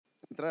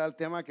entrar al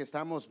tema que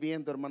estamos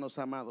viendo, hermanos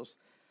amados.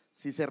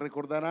 Si se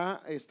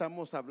recordará,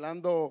 estamos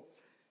hablando,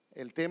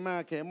 el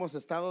tema que hemos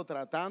estado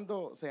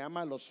tratando se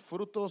llama los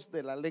frutos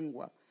de la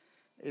lengua.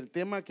 El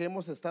tema que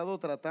hemos estado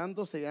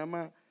tratando se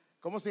llama,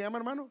 ¿cómo se llama,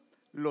 hermano?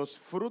 Los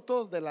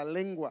frutos de la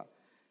lengua.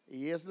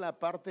 Y es la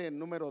parte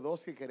número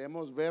 2 que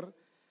queremos ver.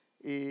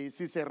 Y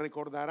si se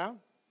recordará,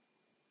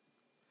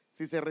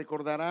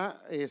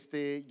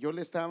 yo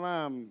le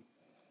estaba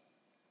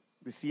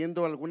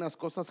diciendo algunas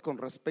cosas con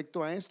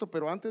respecto a esto,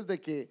 pero antes de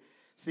que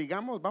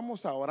sigamos,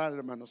 vamos a orar,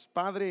 hermanos.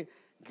 Padre,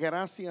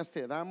 gracias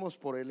te damos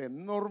por el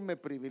enorme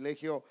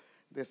privilegio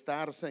de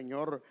estar,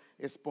 Señor,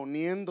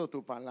 exponiendo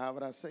tu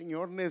palabra.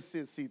 Señor,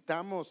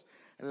 necesitamos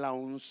la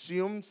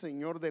unción,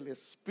 Señor, del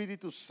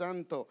Espíritu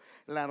Santo,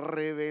 la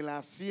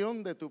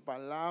revelación de tu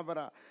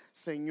palabra.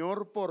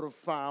 Señor, por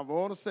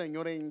favor,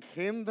 Señor,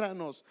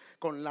 engéndranos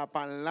con la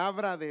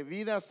palabra de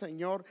vida,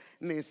 Señor.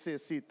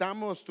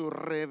 Necesitamos tu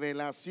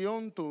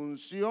revelación, tu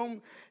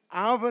unción.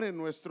 Abre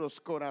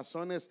nuestros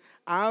corazones,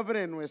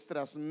 abre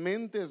nuestras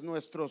mentes,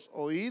 nuestros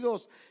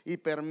oídos y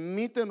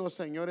permítenos,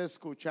 Señor,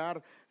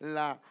 escuchar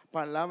la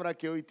palabra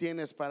que hoy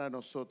tienes para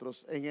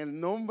nosotros. En el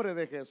nombre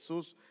de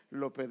Jesús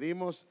lo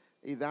pedimos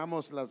y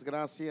damos las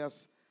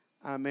gracias.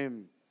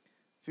 Amén.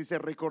 Si se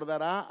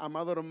recordará,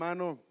 amado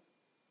hermano,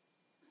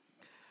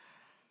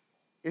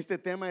 este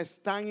tema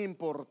es tan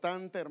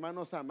importante,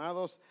 hermanos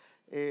amados.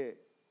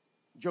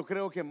 Yo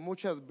creo que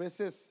muchas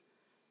veces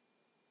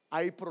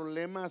hay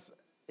problemas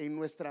en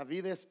nuestra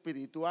vida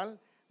espiritual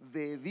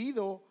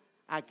debido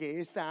a que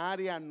esta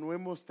área no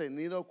hemos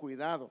tenido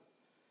cuidado.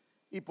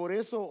 Y por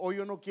eso hoy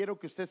yo no quiero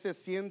que usted se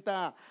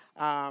sienta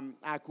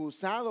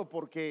acusado,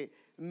 porque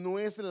no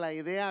es la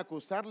idea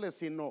acusarle,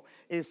 sino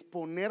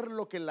exponer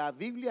lo que la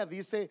Biblia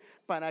dice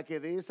para que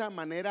de esa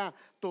manera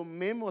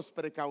tomemos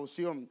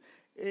precaución.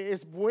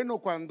 Es bueno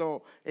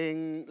cuando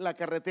en la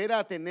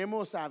carretera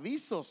tenemos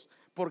avisos,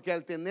 porque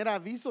al tener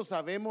avisos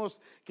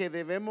sabemos que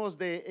debemos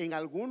de en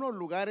algunos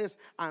lugares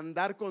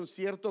andar con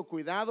cierto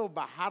cuidado,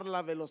 bajar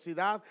la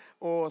velocidad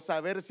o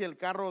saber si el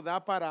carro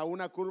da para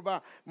una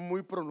curva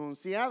muy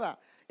pronunciada.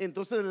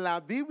 Entonces la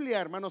Biblia,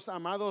 hermanos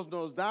amados,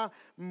 nos da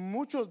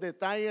muchos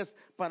detalles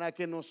para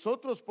que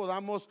nosotros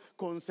podamos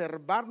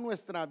conservar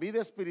nuestra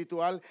vida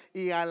espiritual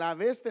y a la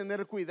vez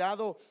tener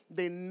cuidado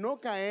de no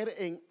caer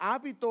en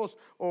hábitos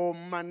o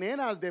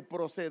maneras de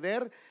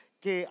proceder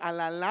que a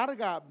la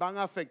larga van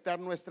a afectar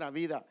nuestra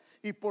vida.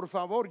 Y por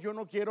favor, yo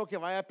no quiero que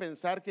vaya a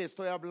pensar que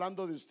estoy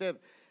hablando de usted.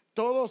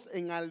 Todos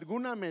en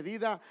alguna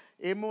medida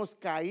hemos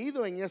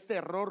caído en este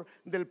error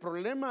del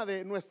problema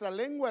de nuestra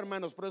lengua,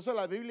 hermanos. Por eso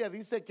la Biblia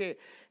dice que,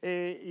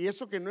 y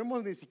eso que no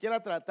hemos ni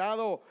siquiera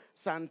tratado,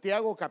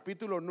 Santiago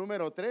capítulo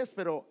número 3,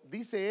 pero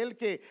dice él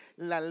que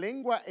la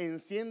lengua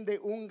enciende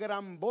un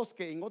gran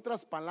bosque. En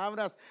otras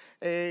palabras,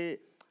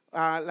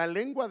 la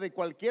lengua de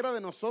cualquiera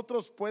de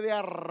nosotros puede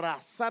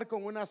arrasar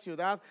con una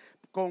ciudad,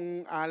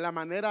 con la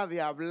manera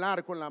de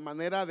hablar, con la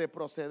manera de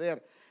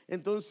proceder.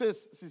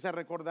 Entonces, si se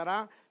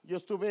recordará, yo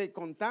estuve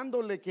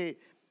contándole que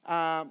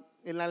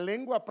en la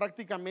lengua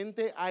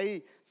prácticamente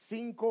hay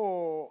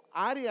 5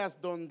 áreas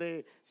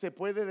donde se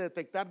puede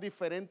detectar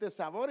diferentes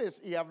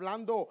sabores. Y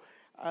hablando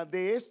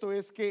de esto,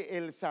 es que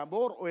el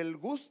sabor o el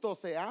gusto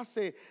se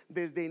hace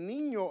desde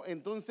niño.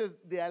 Entonces,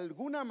 de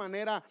alguna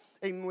manera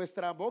en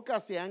nuestra boca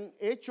se han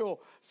hecho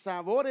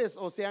sabores,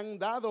 o se han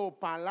dado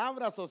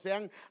palabras, o se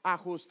han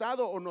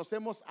ajustado, o nos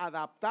hemos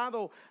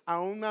adaptado a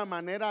una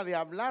manera de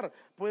hablar.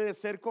 Puede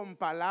ser con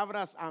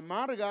palabras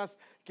amargas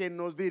que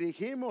nos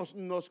dirigimos,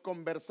 nos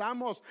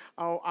conversamos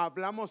o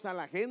hablamos a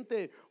la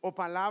gente, o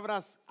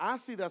palabras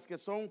ácidas que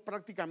son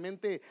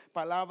prácticamente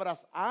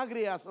palabras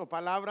agrias, o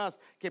palabras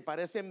que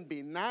parecen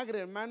vinagre,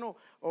 hermano,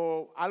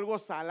 o algo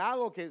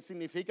salado que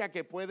significa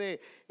que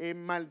puede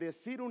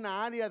maldecir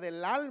una área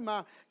del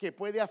alma, que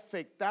puede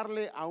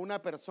afectarle a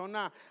una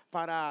persona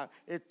para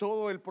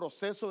todo el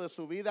proceso de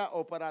su vida,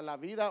 o para la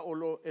vida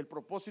o el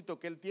propósito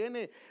que él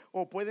tiene.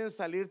 O pueden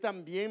salir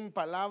también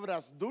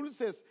palabras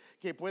dulces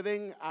que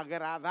pueden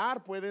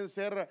agradar, pueden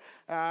ser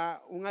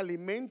un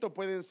alimento,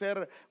 pueden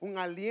ser un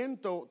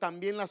aliento.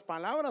 También las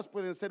palabras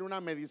pueden ser una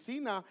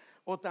medicina,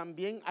 o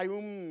también hay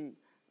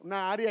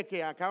una área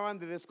que acaban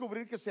de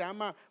descubrir que se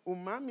llama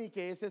umami,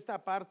 que es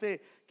esta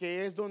parte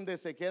que es donde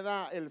se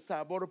queda el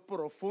sabor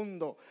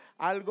profundo,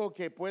 algo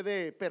que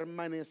puede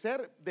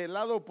permanecer del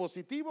lado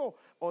positivo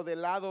o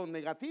del lado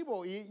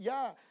negativo. Y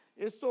ya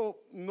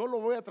esto no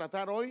lo voy a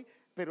tratar hoy,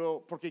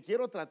 pero porque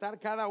quiero tratar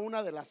cada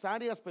una de las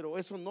áreas, pero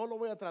eso no lo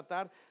voy a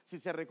tratar. Si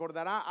se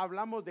recordará,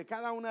 hablamos de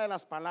cada una de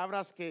las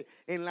palabras que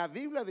en la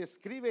Biblia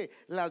describe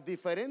las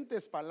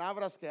diferentes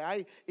palabras que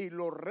hay y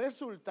los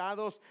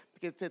resultados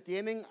que se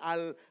tienen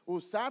al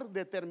usar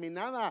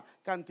determinada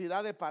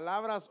cantidad de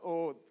palabras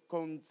o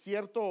con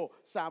cierto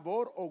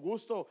sabor o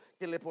gusto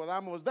que le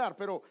podamos dar.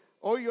 Pero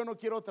hoy yo no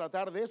quiero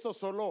tratar de eso,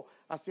 solo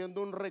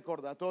haciendo un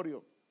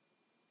recordatorio.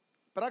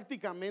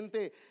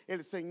 Prácticamente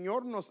el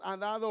Señor nos ha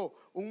dado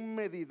un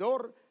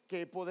medidor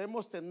que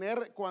podemos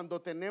tener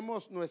cuando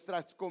tenemos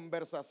nuestras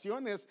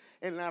conversaciones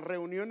en las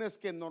reuniones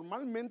que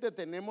normalmente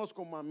tenemos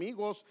como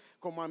amigos,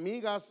 como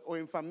amigas o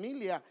en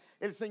familia.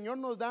 El Señor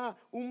nos da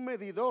un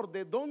medidor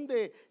de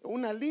dónde,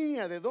 una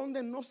línea de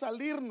dónde no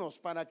salirnos,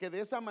 para que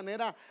de esa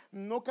manera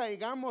no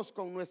caigamos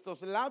con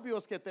nuestros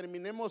labios, que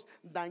terminemos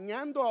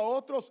dañando a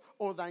otros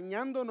o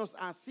dañándonos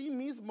a sí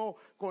mismo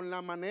con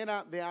la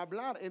manera de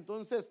hablar.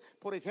 Entonces,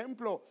 por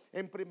ejemplo,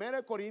 en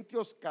 1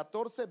 Corintios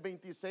 14,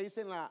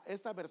 26,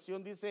 esta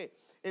versión dice: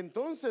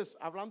 entonces,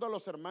 hablando a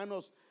los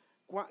hermanos,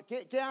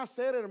 ¿qué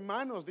hacer,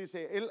 hermanos?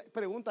 Dice, él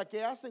pregunta: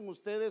 ¿qué hacen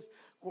ustedes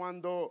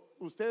cuando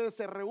ustedes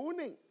se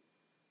reúnen?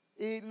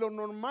 Y lo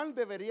normal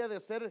debería de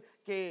ser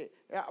que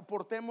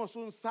aportemos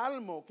un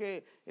salmo,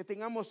 que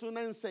tengamos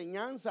una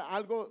enseñanza,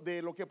 algo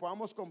de lo que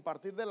podamos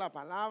compartir de la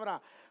palabra,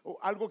 o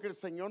algo que el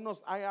Señor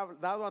nos haya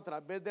dado a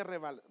través de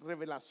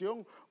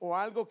revelación, o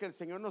algo que el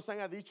Señor nos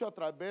haya dicho a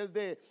través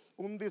de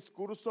un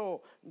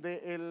discurso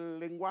del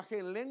lenguaje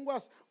en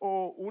lenguas,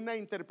 o una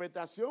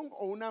interpretación,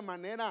 o una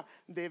manera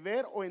de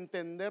ver o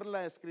entender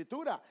la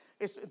escritura.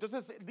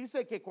 Entonces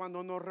dice que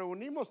cuando nos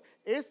reunimos,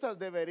 estas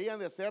deberían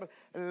de ser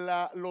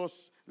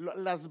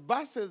las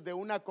bases de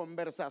una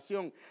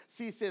conversación.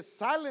 Si se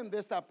salen de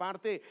esta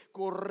parte,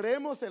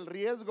 corremos el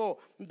riesgo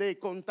de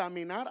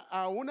contaminar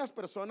a unas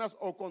personas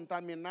o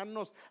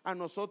contaminarnos a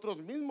nosotros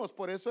mismos.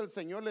 Por eso el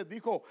Señor les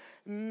dijo: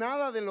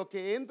 nada de lo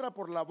que entra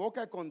por la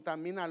boca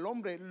contamina al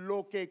hombre.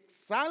 Lo que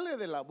sale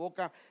de la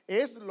boca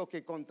es lo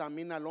que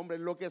contamina al hombre.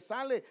 Lo que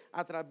sale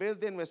a través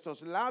de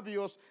nuestros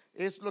labios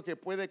es lo que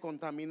puede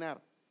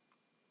contaminar.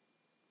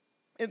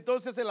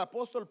 Entonces el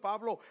apóstol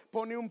Pablo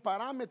pone un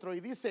parámetro y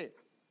dice: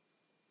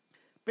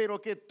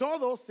 pero que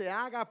todo se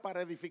haga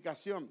para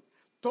edificación.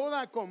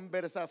 Toda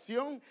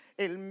conversación,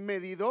 el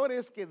medidor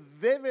es que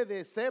debe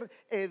de ser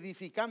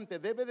edificante,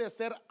 debe de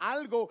ser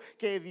algo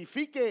que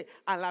edifique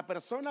a la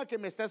persona que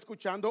me está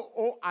escuchando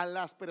o a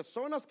las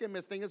personas que me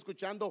estén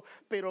escuchando,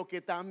 pero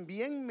que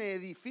también me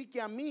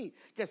edifique a mí,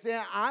 que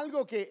sea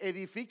algo que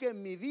edifique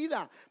mi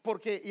vida.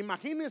 Porque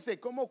imagínense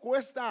cómo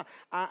cuesta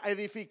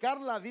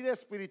edificar la vida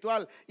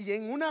espiritual, y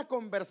en una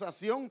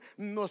conversación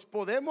nos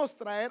podemos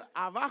traer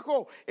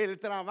abajo el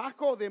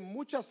trabajo de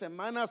muchas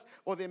semanas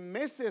o de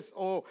meses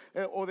o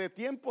de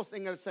tiempos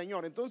en el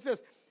Señor.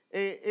 Entonces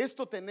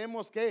esto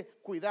tenemos que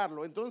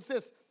cuidarlo.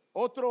 Entonces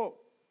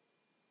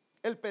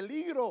el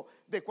peligro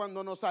de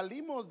cuando nos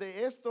salimos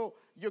de esto,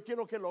 yo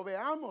quiero que lo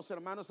veamos,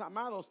 hermanos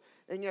amados,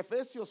 en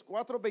Efesios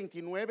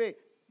 4:29.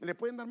 ¿Le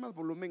pueden dar más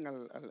volumen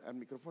al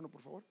micrófono,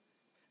 por favor?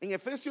 En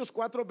Efesios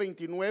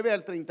 4:29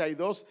 al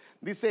 32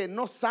 dice: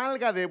 no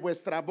salga de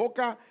vuestra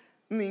boca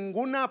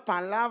ninguna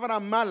palabra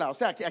mala. O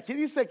sea, que aquí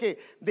dice que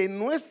de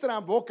nuestra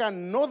boca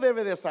no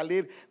debe de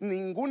salir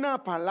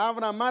ninguna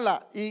palabra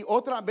mala. Y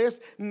otra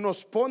vez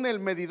nos pone el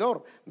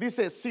medidor.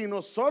 Dice: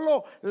 sino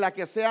solo la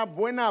que sea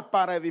buena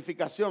para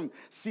edificación.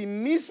 Si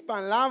mis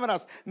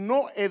palabras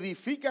no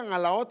edifican a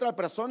la otra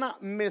persona,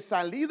 me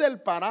salí del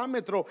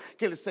parámetro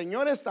que el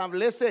Señor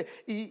establece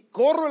y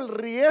corro el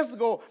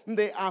riesgo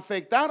de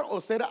afectar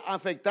o ser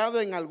afectado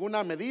en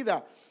alguna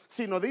medida.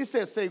 Sino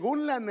dice: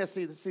 según la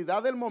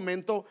necesidad del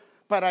momento,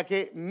 para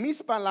que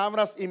mis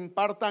palabras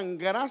impartan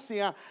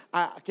gracia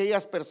a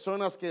aquellas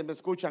personas que me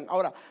escuchan.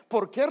 Ahora,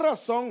 ¿por qué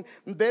razón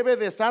debe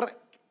de estar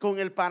con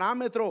el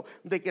parámetro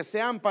de que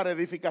sean para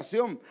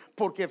edificación?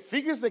 Porque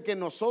fíjese que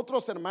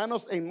nosotros,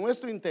 hermanos, en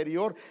nuestro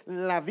interior,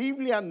 la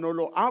Biblia nos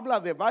lo habla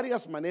de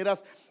varias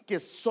maneras, que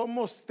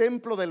somos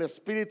templo del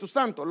Espíritu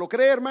Santo. ¿Lo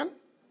cree, hermano?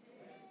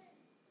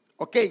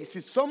 Ok,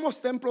 si somos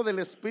templo del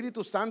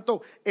Espíritu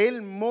Santo,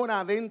 Él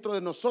mora dentro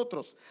de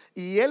nosotros.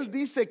 Y Él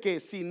dice que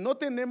si no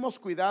tenemos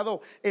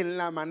cuidado en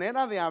la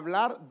manera de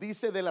hablar,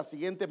 dice de la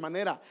siguiente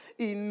manera: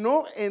 y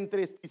no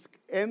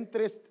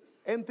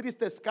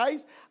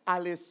entristezcáis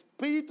al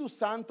Espíritu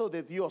Santo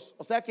de Dios.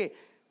 O sea que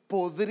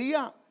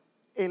podría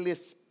el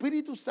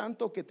Espíritu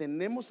Santo que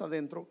tenemos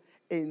adentro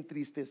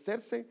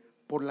entristecerse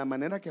por la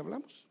manera que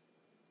hablamos.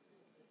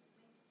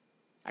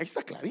 Ahí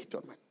está clarito,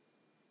 hermano.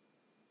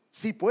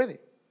 Sí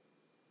puede.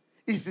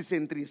 Y si se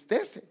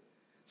entristece,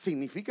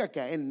 significa que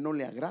a Él no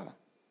le agrada.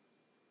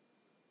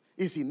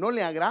 Y si no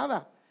le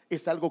agrada,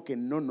 es algo que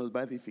no nos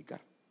va a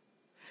edificar.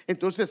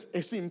 Entonces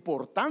es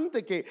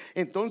importante que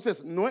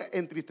entonces no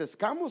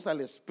entristezcamos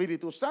al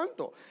Espíritu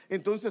Santo.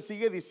 Entonces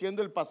sigue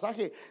diciendo el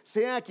pasaje: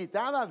 sea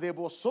quitada de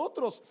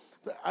vosotros.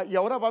 Y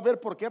ahora va a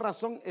ver por qué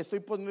razón estoy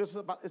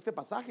poniendo este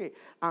pasaje: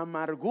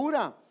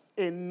 amargura,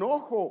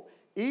 enojo,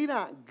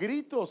 ira,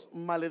 gritos,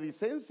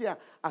 maledicencia,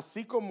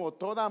 así como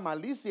toda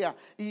malicia.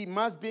 Y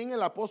más bien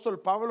el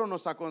apóstol Pablo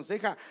nos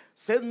aconseja: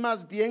 sed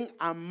más bien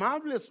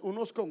amables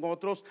unos con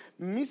otros,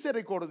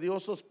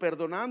 misericordiosos,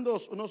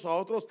 perdonándoos unos a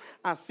otros,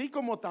 así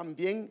como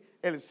también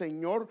el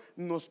Señor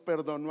nos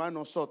perdonó a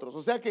nosotros.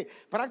 O sea que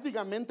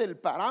prácticamente el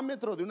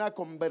parámetro de una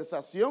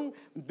conversación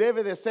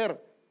debe de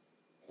ser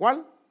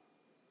 ¿cuál?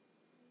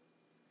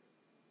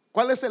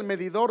 ¿Cuál es el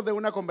medidor de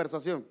una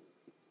conversación?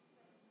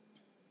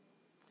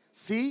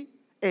 Si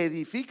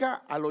edifica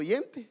al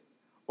oyente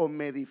o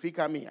me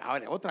edifica a mí?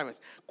 Ahora, otra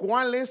vez,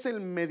 ¿cuál es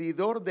el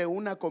medidor de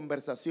una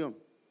conversación?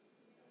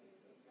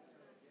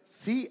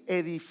 ¿Si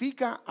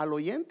edifica al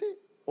oyente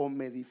o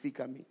me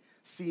edifica a mí?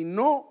 Si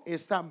no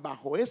está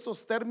bajo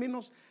estos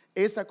términos,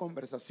 esa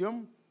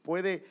conversación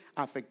puede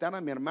afectar a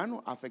mi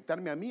hermano,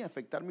 afectarme a mí,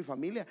 afectar mi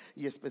familia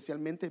y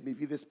especialmente mi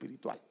vida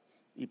espiritual.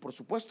 Y por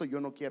supuesto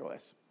yo no quiero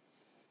eso.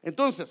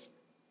 Entonces,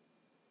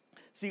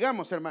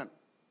 sigamos, hermano.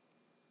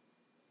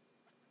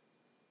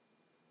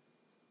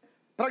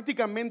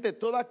 Prácticamente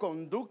toda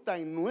conducta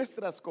en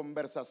nuestras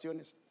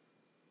conversaciones,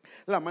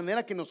 la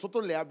manera que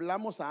nosotros le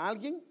hablamos a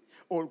alguien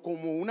o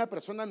como una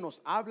persona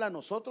nos habla a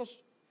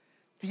nosotros,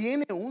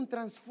 tiene un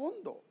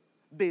trasfondo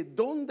de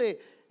dónde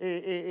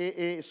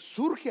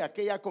surge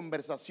aquella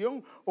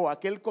conversación o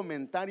aquel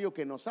comentario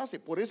que nos hace.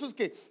 Por eso es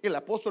que el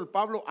apóstol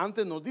Pablo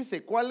antes nos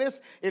dice cuál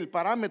es el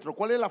parámetro,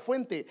 cuál es la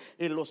fuente.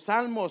 En los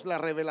salmos, la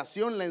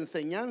revelación, la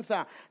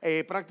enseñanza,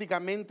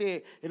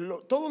 prácticamente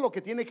todo lo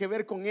que tiene que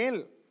ver con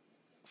él.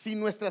 Si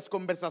nuestras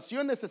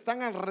conversaciones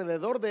están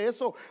alrededor de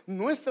eso,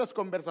 nuestras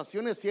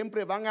conversaciones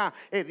siempre van a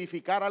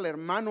edificar al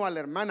hermano, a la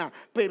hermana.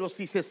 Pero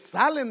si se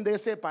salen de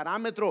ese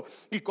parámetro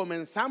y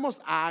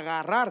comenzamos a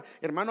agarrar,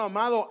 hermano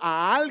amado,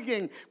 a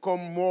alguien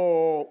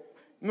como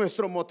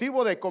nuestro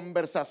motivo de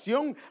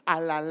conversación, a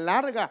la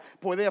larga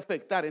puede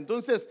afectar.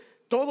 Entonces,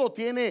 todo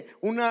tiene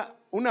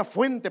una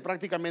fuente,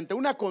 prácticamente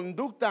una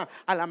conducta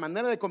a la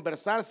manera de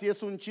conversar. Si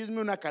es un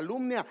chisme, una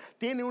calumnia,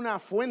 tiene una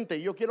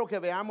fuente. Yo quiero que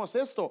veamos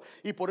esto.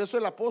 Y por eso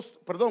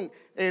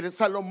el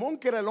Salomón,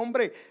 que era el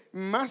hombre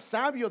más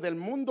sabio del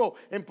mundo,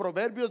 en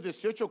Proverbios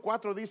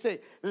 18:4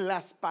 dice: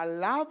 las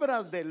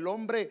palabras del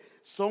hombre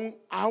son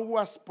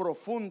aguas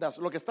profundas.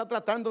 Lo que está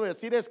tratando de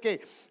decir es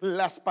que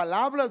las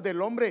palabras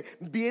del hombre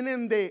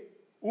vienen de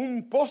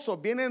un pozo,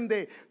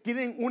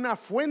 tienen una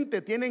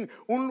fuente, tienen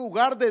un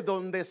lugar de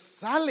donde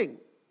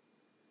salen.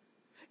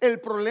 El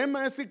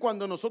problema es que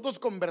cuando nosotros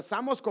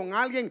conversamos con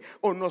alguien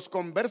o nos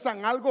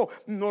conversan algo,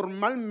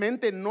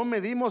 normalmente no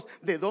medimos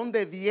de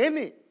dónde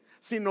viene,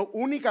 sino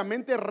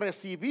únicamente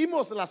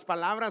recibimos las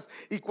palabras,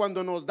 y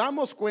cuando nos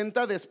damos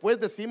cuenta después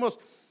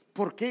decimos: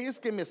 ¿por qué es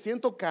que me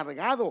siento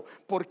cargado?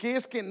 ¿Por qué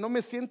es que no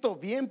me siento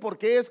bien? ¿Por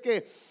qué es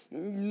que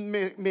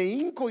me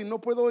hinco y no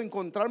puedo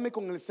encontrarme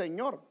con el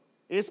Señor?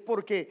 Es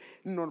porque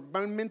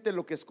normalmente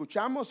lo que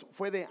escuchamos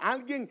fue de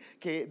alguien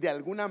que de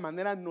alguna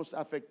manera nos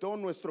afectó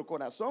nuestro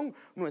corazón,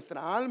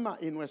 nuestra alma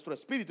y nuestro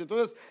espíritu.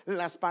 Entonces,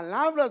 las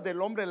palabras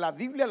del hombre, la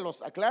Biblia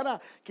los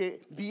aclara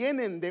que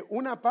vienen de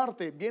una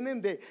parte,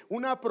 vienen de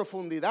una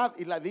profundidad,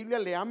 y la Biblia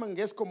le llaman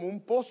que es como un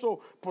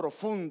pozo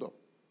profundo.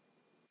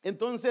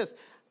 Entonces,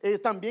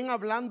 también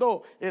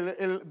hablando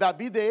el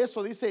David de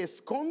eso, dice: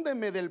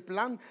 escóndeme del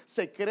plan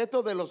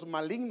secreto de los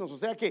malignos. O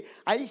sea que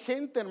hay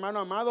gente, hermano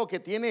amado, que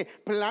tiene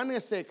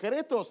planes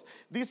secretos.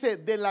 Dice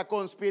de la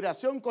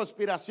conspiración.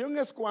 Conspiración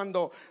es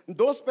cuando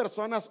dos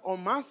personas o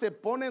más se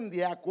ponen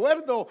de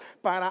acuerdo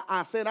para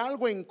hacer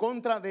algo en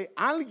contra de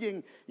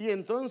alguien. Y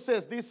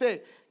entonces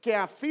dice que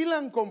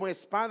afilan como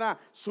espada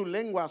su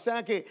lengua. O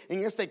sea que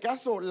en este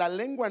caso la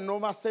lengua no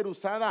va a ser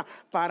usada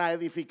para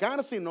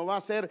edificar, sino va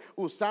a ser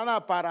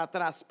usada para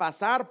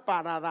traspasar,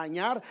 para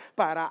dañar,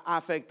 para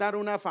afectar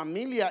una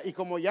familia. Y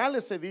como ya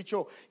les he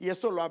dicho, y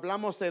esto lo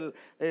hablamos el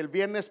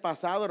viernes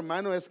pasado,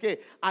 hermano, es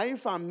que hay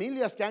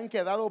familias que han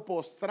quedado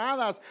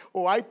postradas,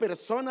 o hay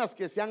personas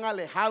que se han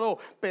alejado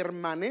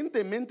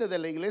permanentemente de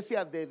la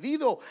iglesia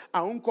debido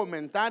a un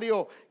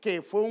comentario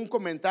que fue un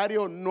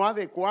comentario no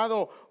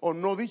adecuado, o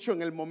no dicho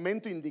en el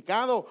momento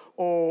indicado,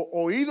 o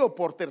oído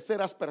por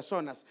terceras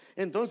personas.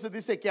 Entonces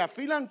dice que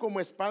afilan como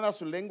espada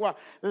su lengua,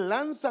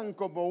 lanzan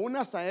como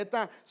una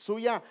saeta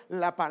suya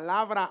la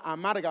palabra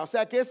amarga. O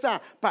sea que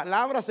esa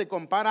palabra se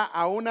compara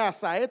a una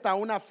saeta, a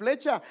una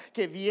flecha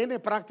que viene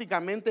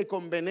prácticamente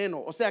con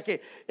veneno. O sea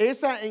que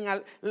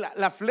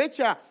la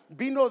flecha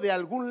vino de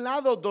algún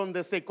lado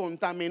donde se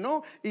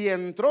contaminó y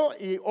entró,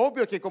 y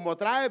obvio que como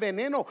trae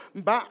veneno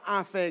va a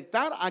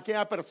afectar a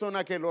aquella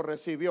persona que lo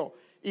recibió.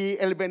 Y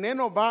el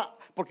veneno va,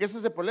 porque ese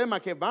es el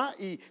problema, que va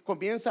y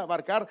comienza a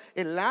abarcar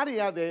el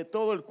área de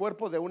todo el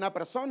cuerpo de una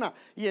persona.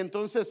 Y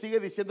entonces sigue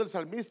diciendo el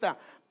salmista: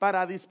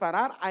 para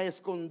disparar a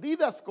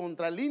escondidas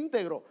contra el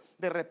íntegro.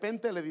 De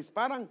repente le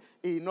disparan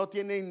y no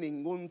tienen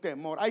ningún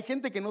temor. Hay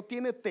gente que no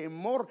tiene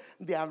temor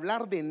de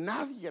hablar de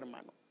nadie,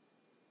 hermano.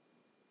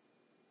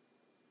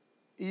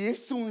 Y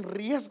es un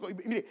riesgo. Y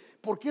mire,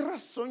 ¿por qué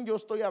razón yo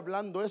estoy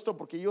hablando esto?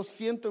 Porque yo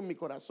siento en mi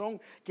corazón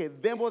que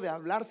debo de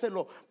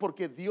hablárselo,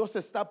 porque Dios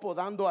está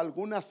podando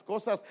algunas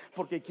cosas,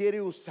 porque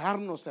quiere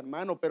usarnos,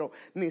 hermano. Pero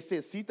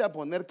necesita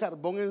poner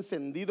carbón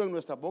encendido en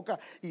nuestra boca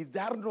y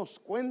darnos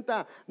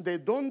cuenta de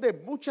dónde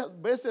muchas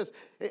veces,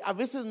 a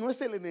veces no es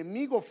el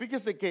enemigo.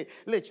 Fíjese que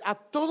a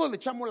todos le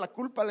echamos la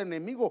culpa al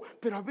enemigo,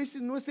 pero a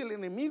veces no es el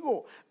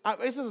enemigo. A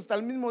veces hasta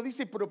el mismo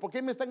dice: pero ¿por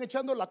qué me están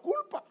echando la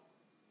culpa?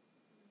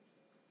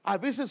 A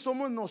veces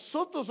somos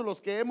nosotros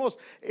los que hemos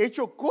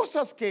hecho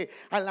cosas que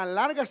a la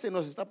larga se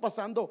nos está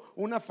pasando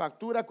una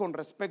factura con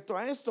respecto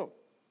a esto.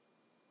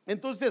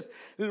 Entonces,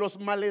 los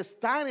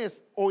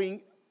malestares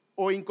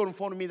o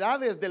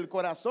inconformidades del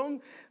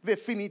corazón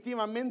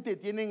definitivamente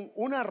tienen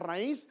una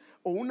raíz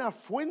o una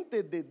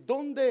fuente de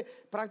donde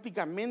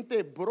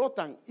prácticamente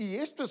brotan. Y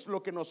esto es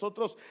lo que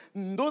nosotros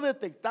no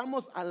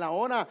detectamos a la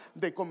hora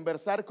de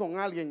conversar con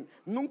alguien.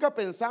 Nunca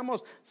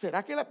pensamos,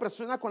 ¿será que la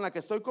persona con la que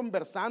estoy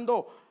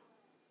conversando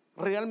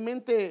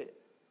realmente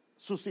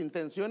sus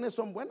intenciones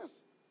son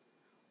buenas?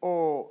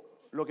 O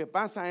lo que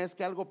pasa es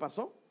que algo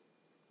pasó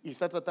y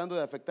está tratando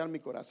de afectar mi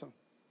corazón,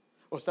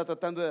 o está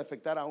tratando de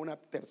afectar a una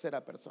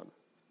tercera persona.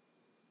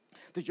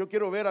 Entonces yo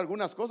quiero ver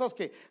algunas cosas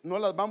que no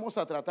las vamos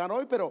a tratar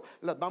hoy, pero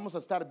las vamos a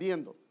estar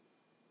viendo.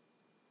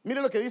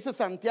 Mire lo que dice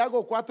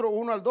Santiago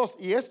 4:1-2.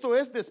 Y esto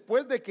es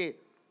después de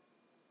que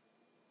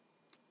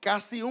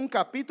casi un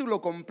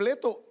capítulo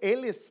completo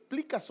él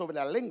explica sobre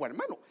la lengua,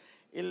 hermano.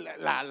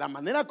 La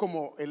manera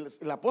como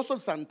el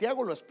apóstol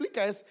Santiago lo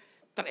explica es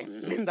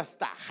tremenda, es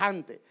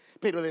tajante.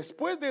 Pero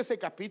después de ese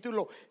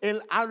capítulo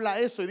él habla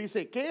eso y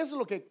dice: ¿qué es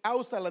lo que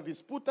causa las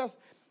disputas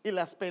y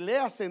las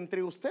peleas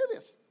entre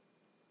ustedes?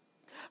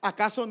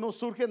 ¿Acaso no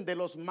surgen de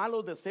los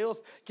malos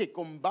deseos que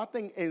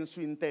combaten en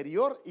su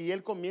interior? Y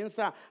él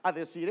comienza a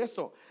decir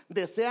esto: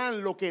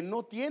 desean lo que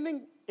no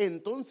tienen,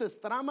 entonces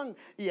traman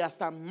y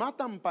hasta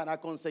matan para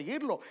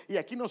conseguirlo. Y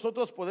aquí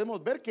nosotros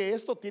podemos ver que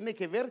esto tiene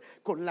que ver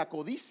con la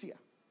codicia.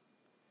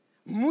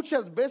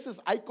 Muchas veces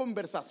hay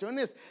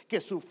conversaciones que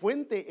su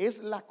fuente es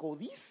la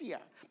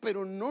codicia,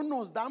 pero no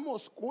nos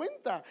damos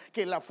cuenta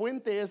que la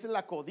fuente es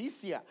la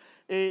codicia.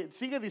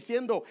 Sigue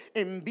diciendo: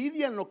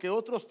 envidian lo que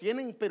otros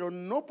tienen, pero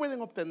no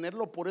pueden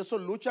obtenerlo, por eso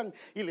luchan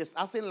y les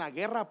hacen la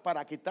guerra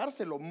para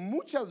quitárselo.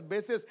 Muchas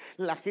veces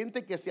la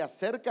gente que se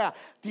acerca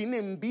tiene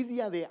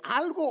envidia de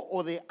algo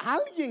o de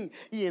alguien,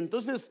 y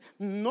entonces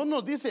no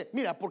nos dice: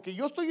 mira, porque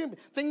yo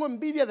tengo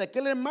envidia de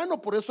aquel hermano,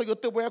 por eso yo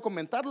te voy a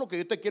comentar lo que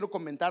yo te quiero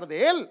comentar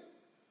de él.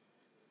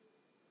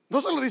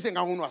 No se lo dicen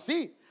a uno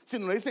así,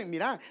 sino le dicen: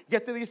 mira, ya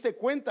te diste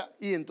cuenta.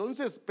 Y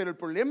entonces, pero el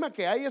problema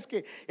que hay es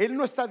que él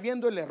no está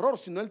viendo el error,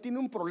 sino él tiene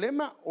un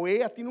problema, o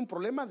ella tiene un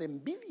problema de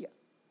envidia,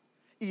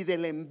 y de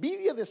la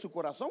envidia de su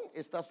corazón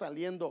está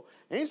saliendo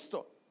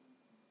esto.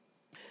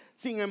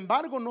 Sin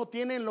embargo, no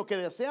tienen lo que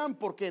desean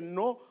porque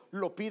no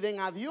lo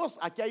piden a Dios.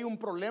 Aquí hay un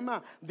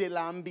problema de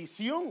la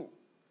ambición.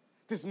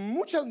 Entonces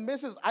muchas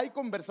veces hay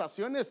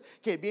conversaciones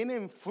que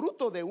vienen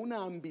fruto de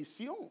una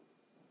ambición,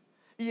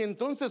 y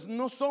entonces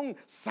no son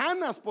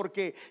sanas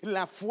porque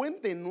la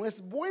fuente no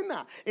es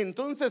buena.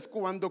 Entonces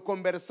cuando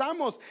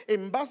conversamos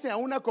en base a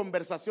una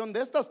conversación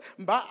de estas,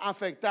 va a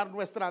afectar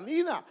nuestra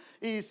vida.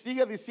 Y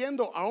sigue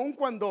diciendo: aun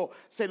cuando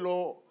se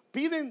lo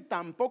piden,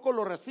 tampoco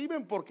lo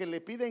reciben porque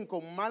le piden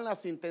con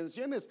malas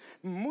intenciones.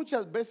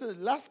 Muchas veces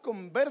las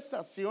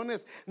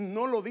conversaciones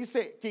no lo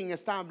dice quien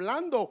está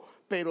hablando,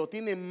 pero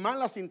tiene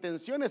malas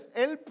intenciones.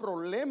 El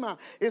problema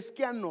es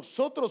que a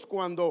nosotros,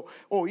 cuando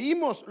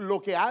oímos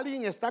lo que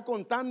alguien está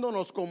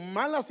contándonos con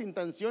malas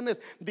intenciones,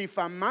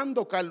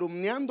 difamando,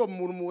 calumniando,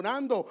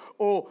 murmurando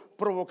o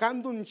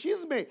provocando un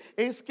chisme,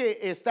 es que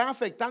está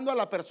afectando a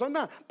la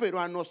persona, pero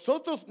a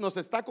nosotros nos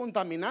está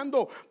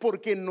contaminando,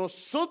 porque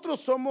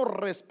nosotros somos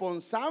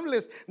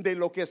responsables de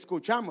lo que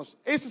escuchamos.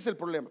 Ese es el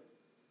problema.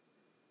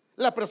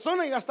 La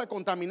persona ya está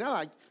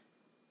contaminada.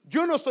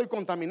 Yo no estoy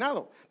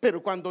contaminado,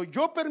 pero cuando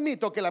yo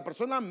permito que la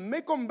persona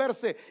me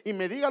converse y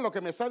me diga lo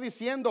que me está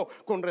diciendo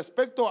con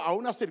respecto a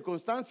una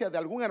circunstancia de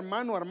algún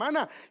hermano o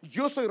hermana,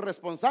 yo soy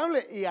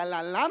responsable, y a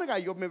la larga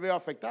yo me veo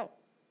afectado.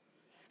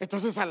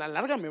 Entonces a la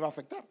larga me va a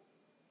afectar.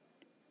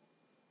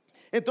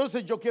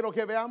 Entonces yo quiero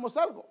que veamos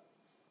algo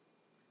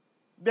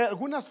de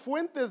algunas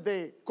fuentes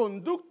de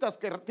conductas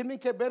que tienen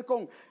que ver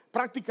con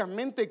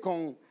prácticamente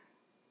con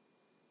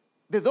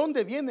de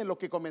dónde viene lo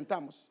que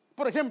comentamos.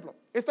 Por ejemplo,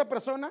 esta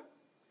persona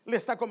le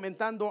está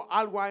comentando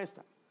algo a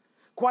esta.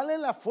 ¿Cuál es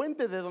la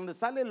fuente de donde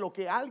sale lo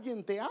que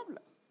alguien te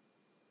habla?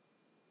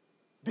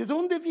 ¿De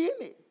dónde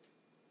viene?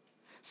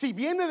 Si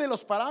viene de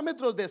los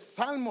parámetros de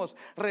Salmos,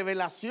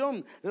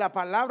 revelación, la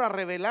palabra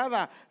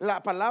revelada,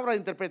 la palabra de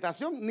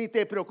interpretación, ni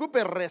te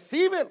preocupes,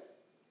 recibe.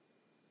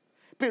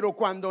 Pero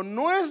cuando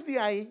no es de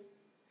ahí,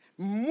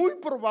 muy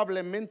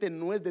probablemente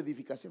no es de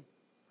edificación.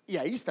 Y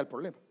ahí está el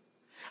problema.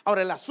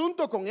 Ahora, el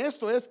asunto con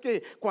esto es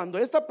que cuando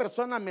esta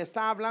persona me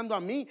está hablando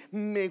a mí,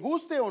 me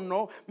guste o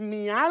no,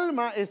 mi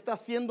alma está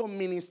siendo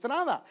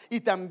ministrada,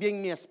 y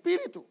también mi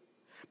espíritu.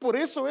 Por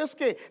eso es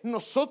que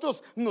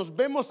nosotros nos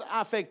vemos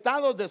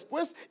afectados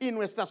después, y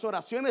nuestras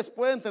oraciones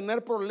pueden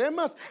tener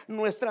problemas,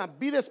 nuestra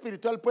vida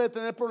espiritual puede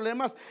tener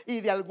problemas,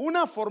 y de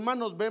alguna forma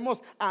nos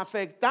vemos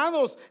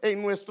afectados en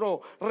nuestra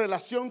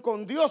relación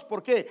con Dios.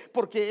 ¿Por qué?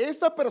 Porque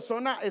esta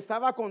persona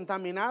estaba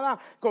contaminada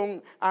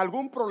con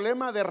algún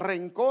problema de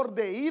rencor,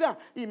 de ira,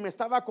 y me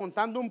estaba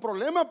contando un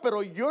problema,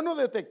 pero yo no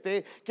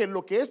detecté que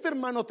lo que este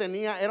hermano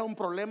tenía era un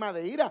problema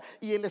de ira,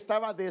 y él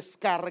estaba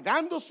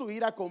descargando su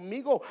ira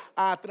conmigo,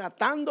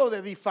 tratando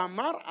de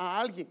difamar a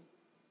alguien,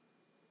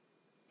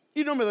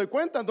 y no me doy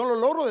cuenta, no lo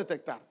logro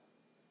detectar.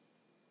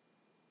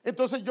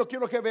 Entonces yo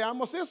quiero que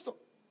veamos esto.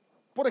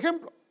 Por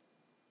ejemplo,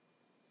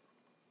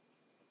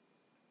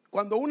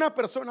 cuando una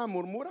persona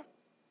murmura,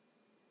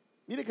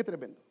 mire qué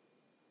tremendo.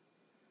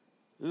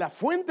 La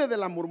fuente de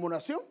la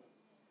murmuración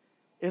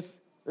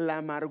es la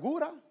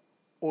amargura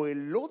o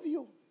el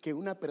odio que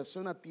una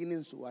persona tiene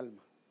en su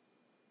alma.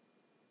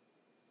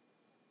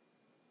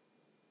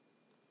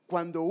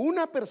 Cuando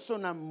una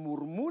persona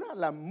murmura,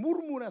 la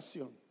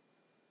murmuración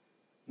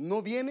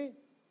no viene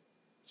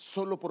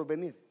solo por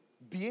venir,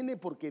 viene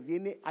porque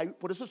viene.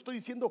 Por eso estoy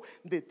diciendo,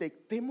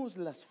 detectemos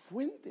las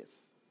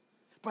fuentes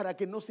para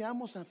que no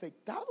seamos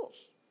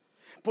afectados.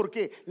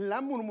 Porque la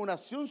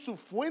murmuración, su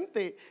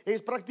fuente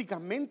es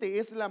prácticamente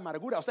es la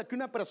amargura. O sea que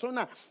una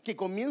persona que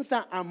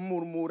comienza a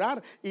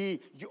murmurar, y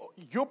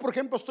yo por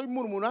ejemplo estoy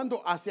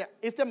murmurando hacia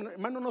este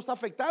hermano, no está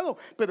afectado,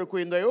 pero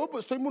cuando yo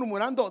estoy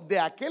murmurando de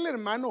aquel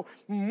hermano,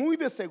 muy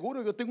de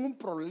seguro yo tengo un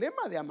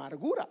problema de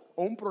amargura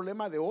o un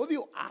problema de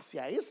odio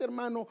hacia ese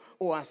hermano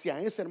o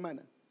hacia esa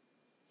hermana.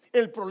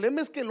 El problema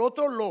es que el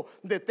otro lo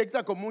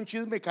detecta como un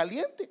chisme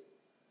caliente.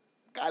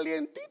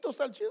 Calientito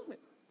está el chisme.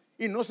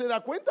 Y no se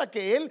da cuenta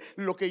que él,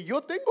 lo que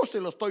yo tengo, se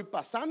lo estoy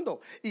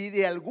pasando. Y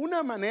de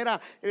alguna manera,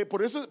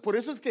 por eso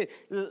es que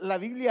la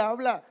Biblia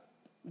habla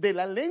de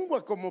la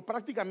lengua como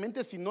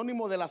prácticamente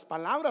sinónimo de las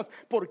palabras,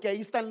 porque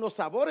ahí están los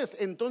sabores.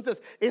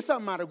 Entonces esa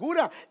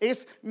amargura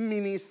es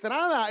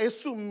ministrada, es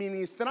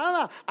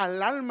suministrada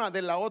al alma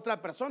de la otra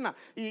persona.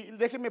 Y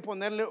déjenme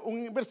ponerle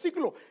un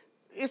versículo.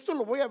 Esto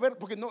lo voy a ver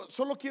porque no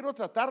solo quiero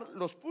tratar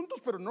los puntos,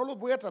 pero no los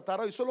voy a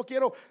tratar hoy. Solo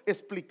quiero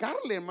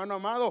explicarle, hermano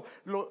amado,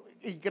 lo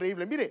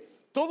increíble.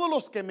 Mire, todos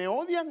los que me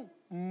odian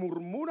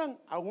murmuran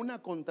a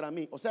una contra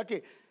mí. O sea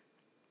que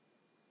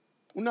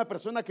una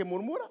persona que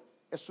murmura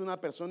es una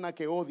persona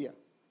que odia.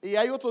 Y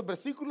hay otros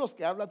versículos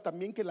que hablan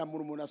también que la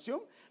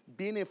murmuración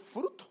viene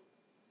fruto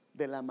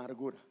de la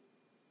amargura.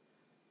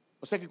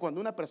 O sea que cuando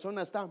una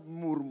persona está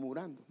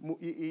murmurando,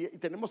 y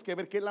tenemos que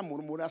ver qué es la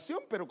murmuración,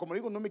 pero como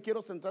digo, no me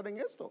quiero centrar en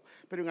esto,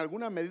 pero en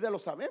alguna medida lo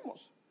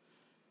sabemos.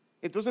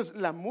 Entonces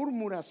la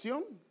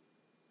murmuración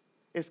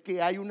es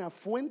que hay una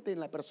fuente en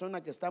la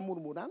persona que está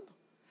murmurando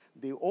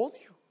de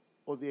odio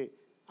o de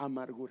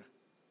amargura.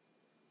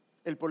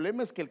 El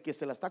problema es que el que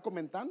se la está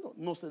comentando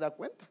no se da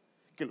cuenta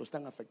que lo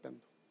están afectando.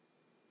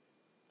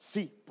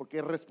 Sí, porque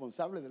es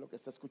responsable de lo que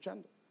está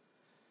escuchando.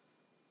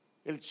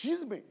 El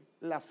chisme,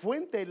 la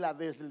fuente es la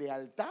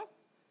deslealtad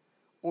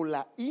o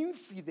la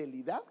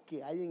infidelidad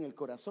que hay en el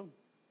corazón.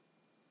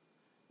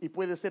 Y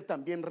puede ser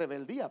también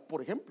rebeldía.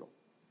 Por ejemplo,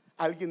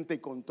 alguien te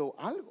contó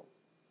algo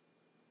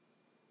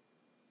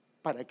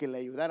para que le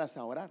ayudaras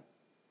a orar,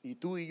 y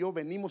tú y yo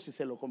venimos y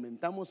se lo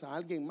comentamos a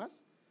alguien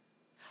más.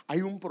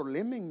 Hay un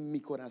problema en mi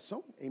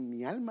corazón, en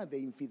mi alma, de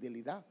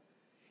infidelidad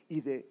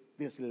y de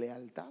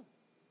deslealtad.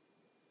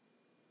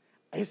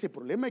 Ese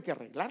problema hay que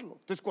arreglarlo.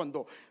 Entonces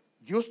cuando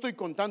yo estoy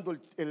contando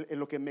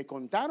lo que me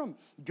contaron,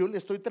 yo le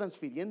estoy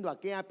transfiriendo a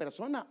aquella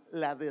persona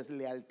la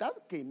deslealtad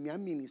que me ha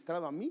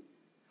ministrado a mí,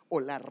 o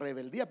la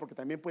rebeldía, porque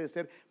también puede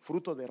ser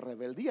fruto de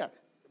rebeldía.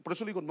 Por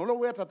eso digo, no lo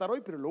voy a tratar hoy,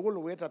 pero luego lo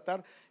voy a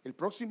tratar el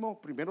próximo,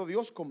 primero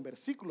Dios, con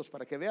versículos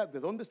para que vea de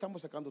dónde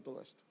estamos sacando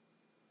todo esto.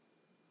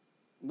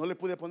 No le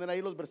pude poner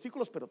ahí los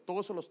versículos, pero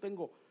todos los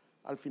tengo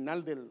al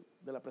final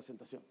de la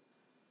presentación.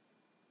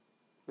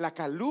 La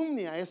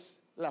calumnia es,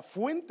 la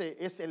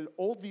fuente es el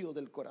odio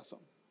del corazón.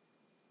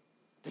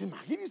 Entonces,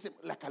 imagínense,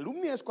 la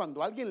calumnia es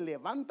cuando alguien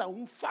levanta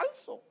un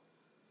falso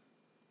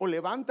o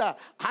levanta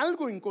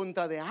algo en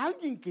contra de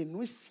alguien que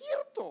no es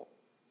cierto.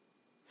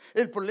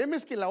 El problema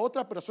es que la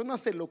otra persona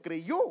se lo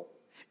creyó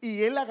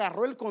y él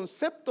agarró el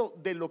concepto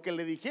de lo que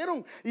le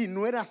dijeron y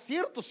no era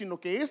cierto, sino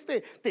que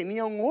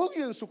tenía un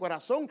odio en su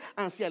corazón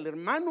hacia el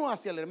hermano,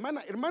 hacia la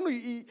hermana. Hermano,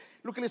 y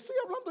lo que le estoy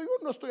hablando,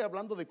 yo no estoy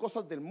hablando de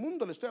cosas del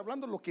mundo, le estoy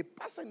hablando de lo que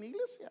pasa en la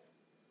iglesia.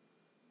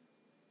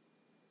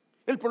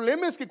 El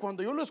problema es que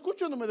cuando yo lo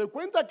escucho no me doy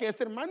cuenta que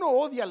este hermano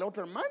odia al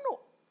otro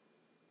hermano.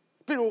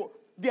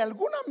 Pero de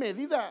alguna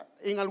medida,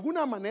 en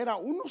alguna manera,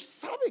 uno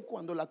sabe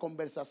cuando la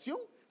conversación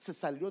se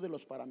salió de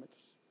los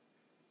parámetros.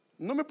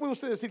 No me puede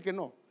usted decir que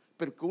no,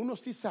 pero que uno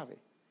sí sabe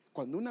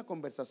cuando una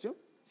conversación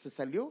se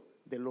salió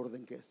del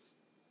orden que es.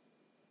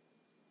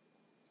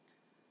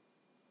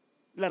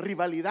 Las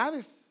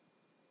rivalidades,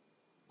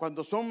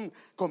 cuando son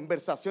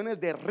conversaciones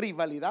de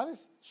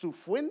rivalidades, su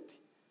fuente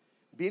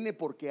viene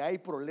porque hay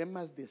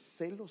problemas de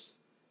celos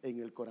en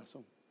el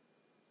corazón.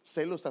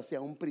 Celos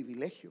hacia un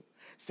privilegio,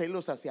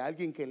 celos hacia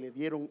alguien que le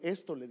dieron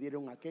esto, le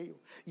dieron aquello.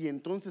 Y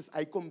entonces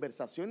hay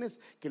conversaciones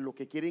que lo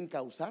que quieren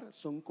causar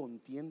son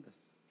contiendas.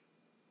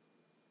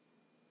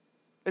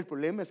 El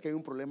problema es que hay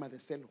un problema de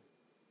celo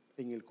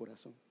en el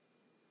corazón.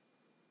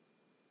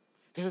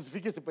 Entonces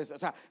fíjese pues, o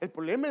sea, el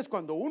problema es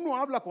cuando uno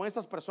habla con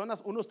estas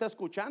personas, uno está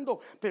escuchando,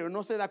 pero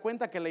no se da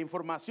cuenta que la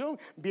información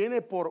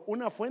viene por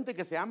una fuente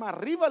que se llama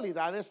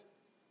rivalidades.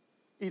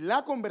 Y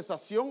la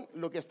conversación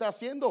lo que está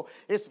haciendo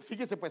es,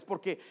 fíjese pues,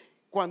 porque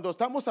cuando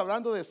estamos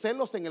hablando de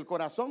celos en el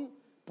corazón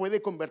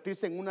puede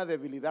convertirse en una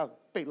debilidad,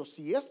 pero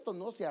si esto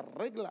no se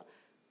arregla,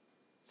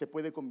 se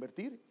puede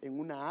convertir en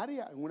una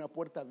área, en una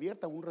puerta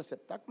abierta, un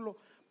receptáculo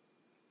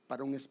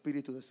para un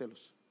espíritu de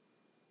celos.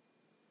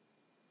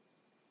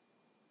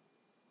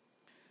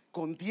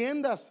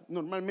 Contiendas,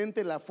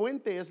 normalmente la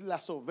fuente es la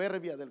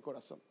soberbia del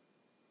corazón.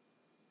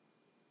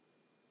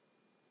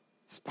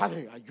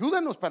 Padre,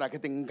 ayúdanos para que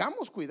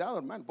tengamos cuidado,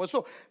 hermano. Por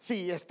eso,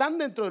 si están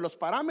dentro de los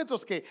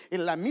parámetros que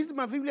en la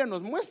misma Biblia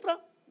nos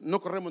muestra, no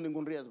corremos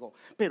ningún riesgo.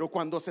 Pero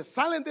cuando se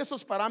salen de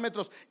esos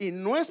parámetros y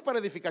no es para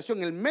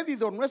edificación, el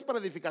medidor no es para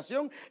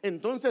edificación,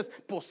 entonces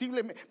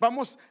posiblemente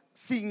vamos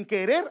sin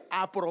querer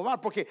a probar.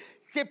 Porque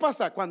 ¿qué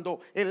pasa? Cuando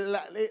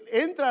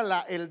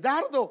entra el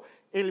dardo,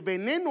 el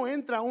veneno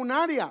entra a un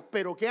área,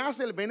 pero ¿qué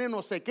hace el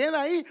veneno? ¿Se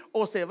queda ahí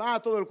o se va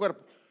a todo el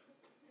cuerpo?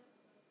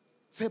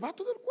 Se va a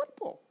todo el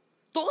cuerpo.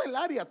 Todo el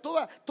área,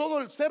 todo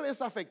el ser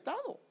es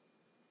afectado.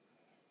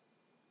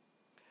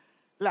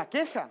 La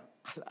queja.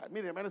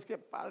 Mire, hermano, es que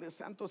Padre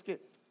Santo, es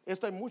que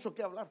esto hay mucho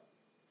que hablar,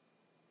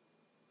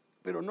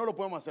 pero no lo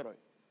podemos hacer hoy.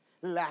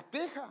 La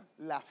queja,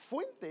 la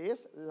fuente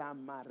es la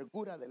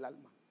amargura del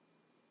alma.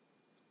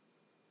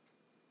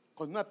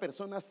 Cuando una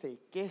persona se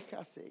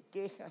queja,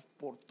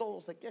 por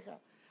todo se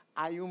queja,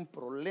 hay un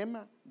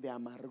problema de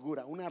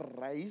amargura, una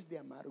raíz de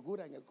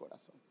amargura en el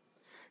corazón.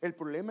 El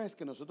problema es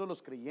que nosotros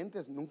los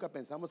creyentes nunca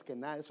pensamos que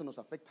nada de eso nos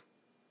afecta.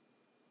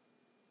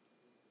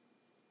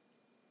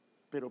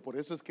 Pero por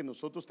eso es que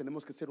nosotros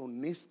tenemos que ser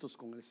honestos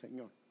con el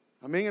Señor.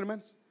 Amén,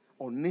 hermanos.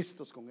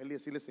 Honestos con Él y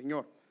decirle: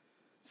 Señor,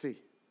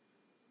 sí,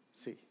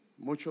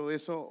 mucho de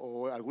eso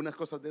o algunas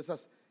cosas de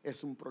esas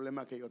es un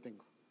problema que yo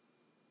tengo.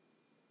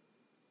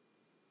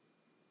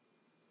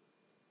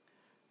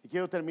 Y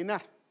quiero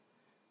terminar.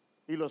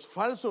 Y los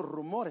falsos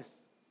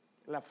rumores,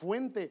 la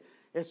fuente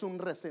es un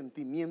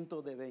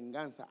resentimiento de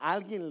venganza.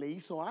 Alguien le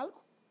hizo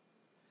algo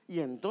y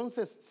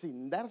entonces,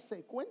 sin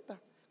darse cuenta,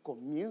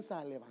 comienza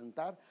a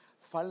levantar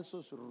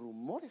falsos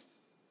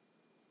rumores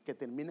que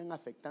terminan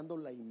afectando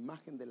la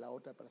imagen de la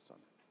otra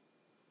persona.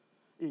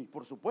 Y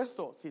por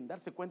supuesto, sin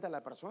darse cuenta,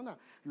 la persona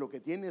lo que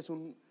tiene es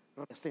un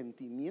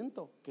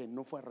resentimiento que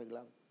no fue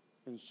arreglado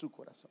en su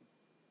corazón.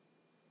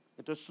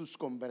 Entonces sus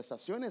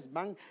conversaciones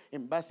van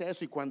en base a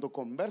eso. Y cuando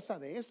conversa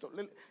de esto,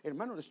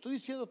 hermano, le estoy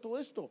diciendo todo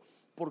esto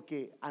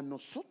porque a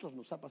nosotros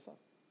nos ha pasado.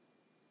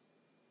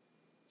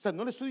 O sea,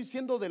 no le estoy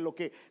diciendo de lo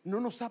que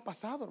no nos ha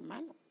pasado,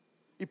 hermano.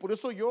 Y por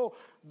eso yo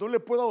no le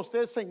puedo a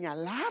usted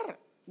señalar.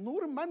 No,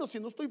 hermano, si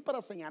no estoy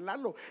para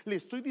señalarlo, le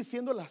estoy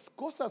diciendo las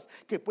cosas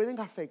que pueden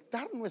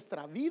afectar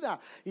nuestra vida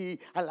y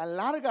a la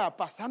larga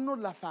pasarnos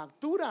la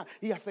factura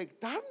y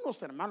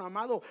afectarnos, hermano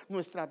amado,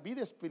 nuestra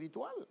vida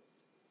espiritual.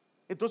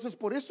 Entonces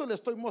por eso le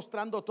estoy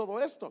mostrando todo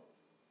esto.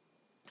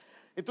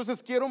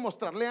 Entonces quiero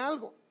mostrarle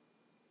algo.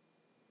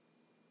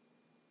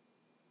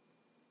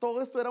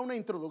 Todo esto era una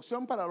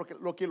introducción para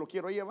lo que lo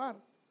quiero llevar.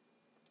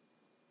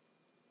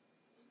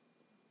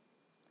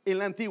 En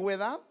la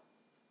antigüedad,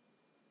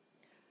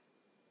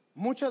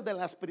 muchas de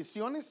las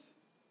prisiones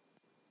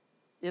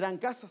eran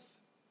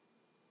casas,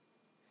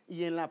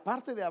 y en la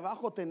parte de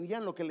abajo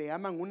tenían lo que le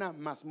llaman una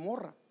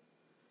mazmorra,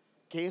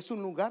 que es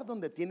un lugar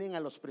donde tienen a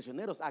los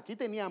prisioneros. Aquí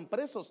tenían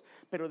presos,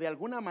 pero de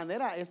alguna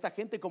manera esta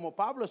gente, como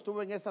Pablo,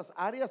 estuvo en estas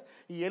áreas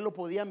y él lo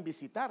podían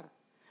visitar.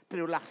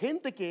 Pero la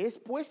gente que es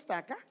puesta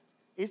acá,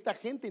 esta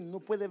gente no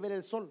puede ver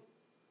el sol.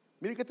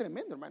 Miren qué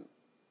tremendo, hermano.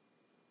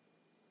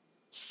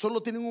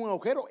 Solo tienen un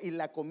agujero y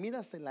la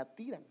comida se la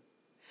tiran.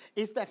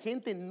 Esta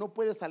gente no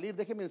puede salir.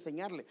 Déjeme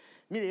enseñarle.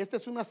 Mire, esta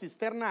es una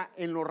cisterna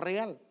en lo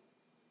real.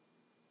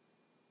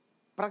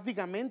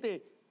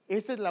 Prácticamente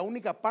esta es la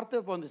única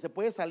parte donde se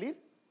puede salir,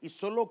 y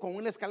solo con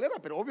una escalera,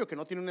 pero obvio que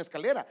no tiene una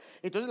escalera.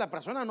 Entonces la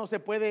persona no se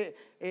puede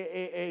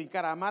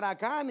encaramar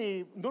acá,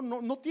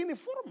 no tiene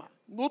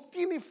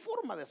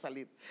forma de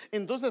salir.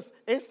 Entonces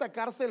esta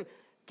cárcel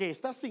que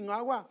está sin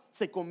agua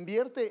se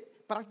convierte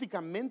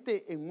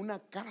prácticamente en una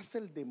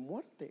cárcel de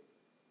muerte.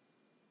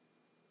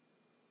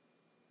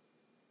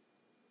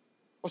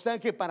 O sea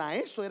que para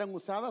eso eran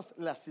usadas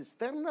las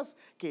cisternas,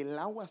 que el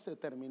agua se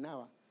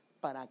terminaba,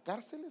 para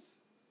cárceles.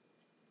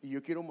 Y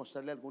yo quiero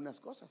mostrarle algunas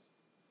cosas,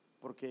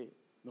 porque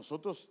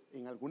nosotros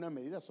en alguna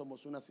medida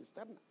somos una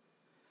cisterna.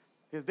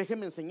 Entonces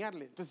déjenme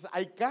enseñarle. Entonces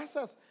hay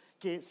casas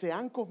que se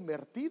han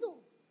convertido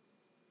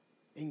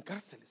en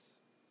cárceles,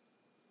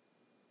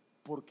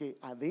 porque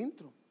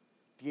adentro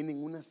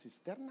tienen una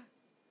cisterna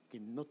que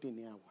no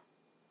tiene agua.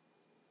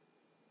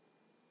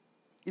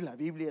 Y la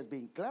Biblia es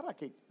bien clara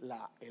que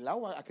el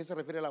agua, ¿a qué se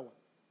refiere el agua?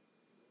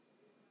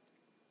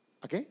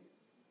 ¿A qué?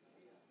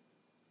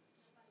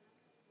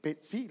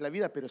 Sí, la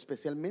vida, pero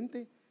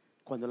especialmente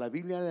cuando la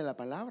Biblia de la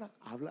palabra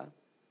habla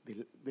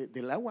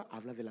del agua,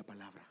 habla de la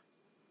palabra.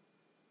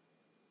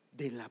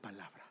 De la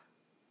palabra.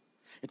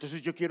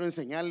 Entonces yo quiero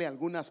enseñarle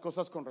algunas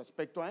cosas con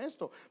respecto a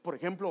esto. Por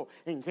ejemplo,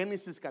 en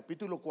Génesis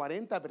capítulo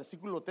 40,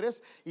 versículo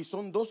 3, y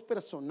son dos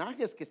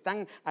personajes que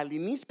están al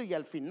inicio y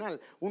al final.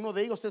 Uno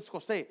de ellos es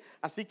José.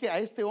 Así que a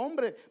este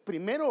hombre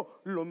primero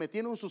lo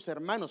metieron sus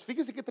hermanos.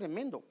 Fíjese qué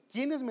tremendo.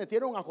 ¿Quiénes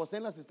metieron a José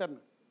en la cisterna?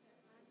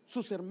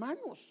 Sus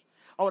hermanos.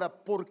 Ahora,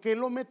 ¿por qué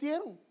lo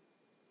metieron?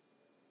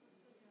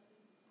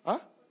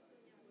 ¿Ah?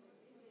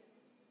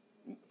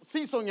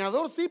 Sí,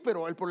 soñador, sí,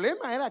 pero el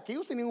problema era que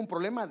ellos tenían un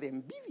problema de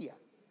envidia,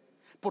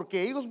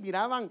 porque ellos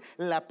miraban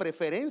la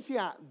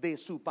preferencia de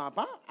su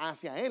papá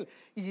hacia él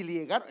y le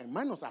llegaron,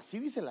 hermanos, así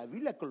dice la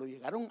Biblia, que lo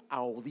llegaron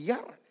a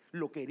odiar.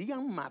 Lo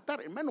querían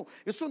matar, hermano.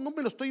 Eso no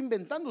me lo estoy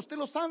inventando, usted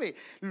lo sabe.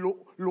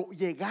 Lo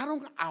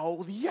llegaron a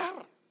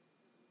odiar.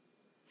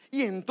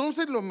 Y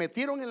entonces lo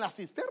metieron en la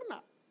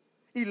cisterna.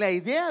 Y la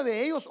idea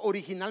de ellos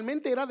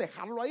originalmente era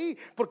dejarlo ahí,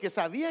 porque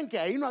sabían que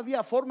ahí no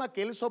había forma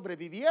que él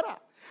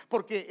sobreviviera,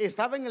 porque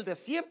estaba en el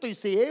desierto, y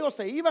si ellos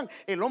se iban,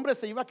 el hombre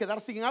se iba a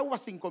quedar sin agua,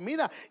 sin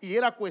comida, y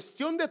era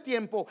cuestión de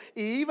tiempo,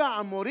 y iba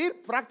a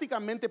morir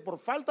prácticamente por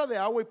falta de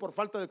agua y por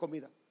falta de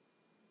comida.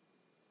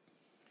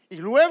 Y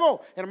luego,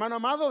 hermano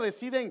amado,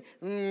 deciden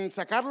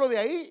sacarlo de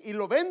ahí y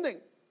lo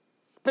venden.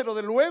 Pero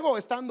de luego,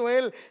 estando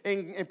él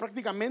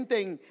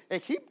prácticamente en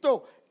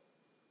Egipto,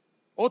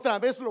 otra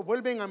vez lo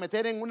vuelven a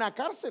meter en una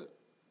cárcel.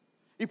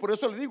 Y por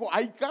eso le digo,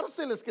 hay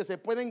cárceles que se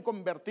pueden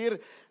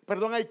convertir,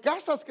 hay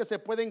casas que se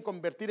pueden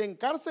convertir en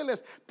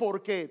cárceles,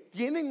 porque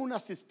tienen una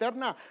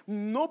cisterna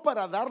no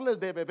para darles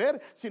de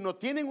beber, sino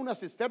tienen una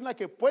cisterna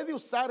que puede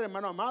usar,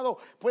 hermano amado,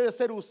 puede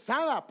ser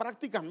usada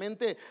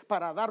prácticamente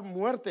para dar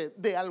muerte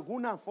de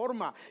alguna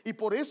forma. Y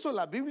por eso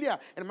la Biblia,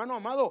 hermano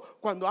amado,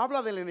 cuando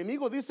habla del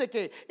enemigo, dice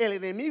que el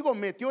enemigo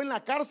metió en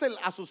la cárcel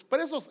a sus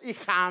presos y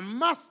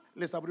jamás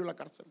les abrió la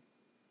cárcel.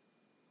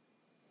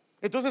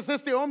 Entonces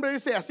este hombre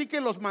dice, así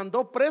que los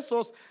mandó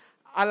presos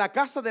a la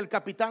casa del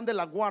capitán de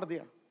la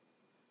guardia,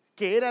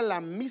 que era la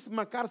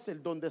misma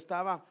cárcel donde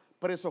estaba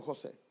preso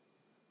José.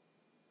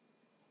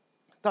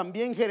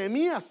 También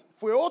Jeremías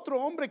fue otro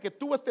hombre que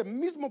tuvo este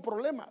mismo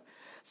problema,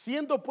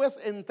 siendo pues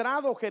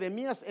entrado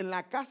Jeremías en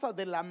la casa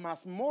de la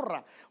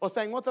mazmorra, o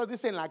sea, en otras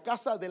dice en la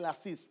casa de la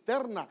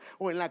cisterna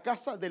o en la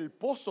casa del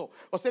pozo.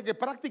 O sea que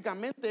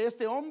prácticamente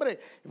este hombre,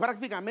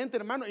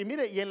 hermano, y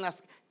mire, y en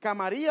las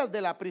camarillas de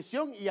la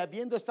prisión, y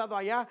habiendo estado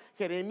allá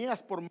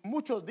Jeremías por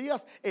muchos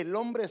días, el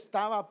hombre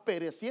estaba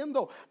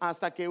pereciendo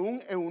hasta que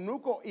un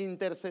eunuco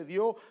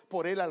intercedió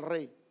por él al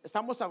rey.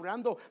 Estamos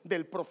hablando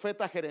del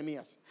profeta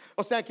Jeremías.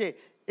 O sea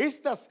que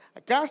estas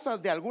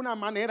casas, de alguna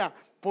manera,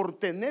 por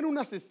tener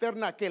una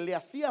cisterna que le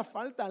hacía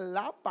falta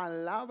la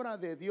palabra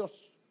de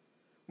Dios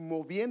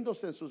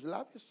moviéndose en sus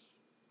labios,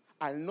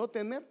 al no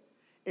tener,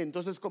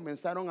 entonces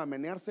comenzaron a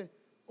menearse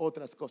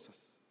otras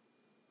cosas.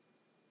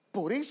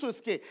 Por eso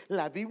es que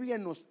la Biblia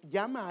nos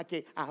llama a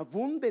que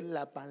abunde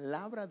la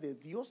palabra de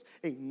Dios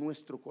en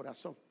nuestro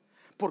corazón.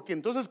 Porque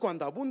entonces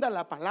cuando abunda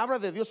la palabra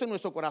de Dios en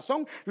nuestro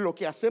corazón, lo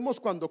que hacemos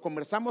cuando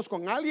conversamos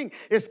con alguien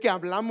es que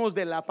hablamos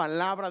de la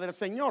palabra del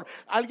Señor.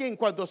 Alguien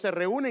cuando se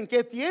reúnen,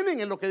 ¿qué tienen?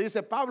 En lo que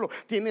dice Pablo,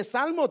 tiene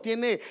salmo,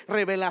 tiene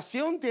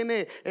revelación,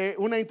 tiene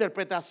una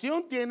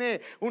interpretación, tiene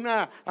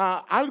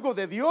algo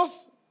de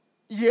Dios.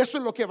 Y eso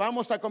es lo que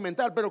vamos a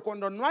comentar. Pero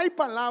cuando no hay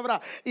palabra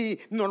y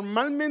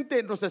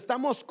normalmente nos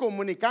estamos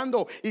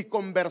comunicando y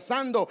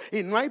conversando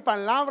y no hay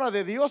palabra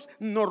de Dios,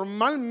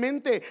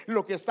 normalmente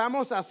lo que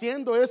estamos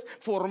haciendo es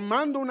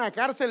formando una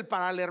cárcel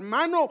para el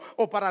hermano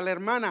o para la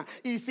hermana,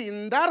 y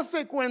sin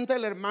darse cuenta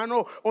el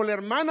hermano o la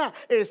hermana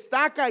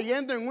está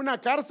cayendo en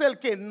una cárcel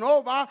que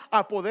no va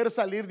a poder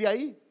salir de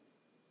ahí.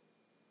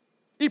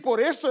 Y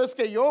por eso es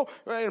que yo,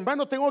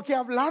 hermano, tengo que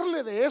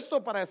hablarle de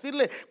esto para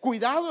decirle,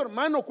 cuidado,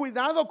 hermano,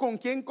 cuidado con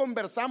quién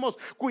conversamos,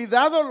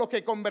 cuidado lo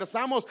que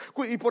conversamos.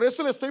 Y por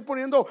eso le estoy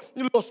poniendo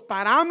los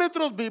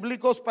parámetros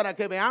bíblicos para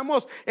que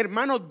veamos,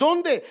 hermano,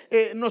 dónde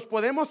nos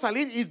podemos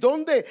salir y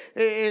dónde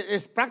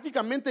es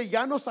prácticamente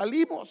ya no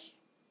salimos.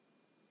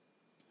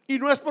 Y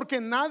no es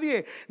porque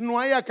nadie no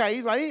haya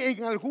caído ahí,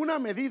 en alguna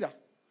medida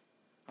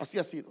así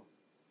ha sido.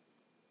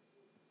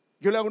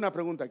 Yo le hago una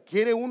pregunta: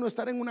 ¿quiere uno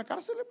estar en una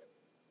cárcel?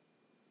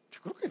 Yo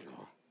creo que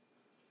no.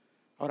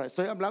 Ahora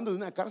estoy hablando de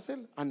una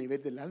cárcel a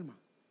nivel del alma.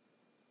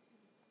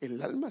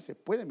 El alma se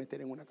puede meter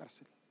en una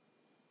cárcel.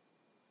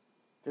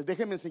 Entonces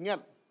déjenme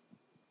enseñar.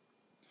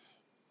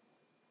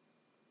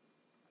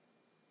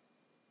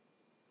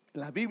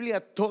 La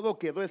Biblia todo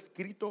quedó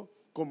escrito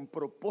con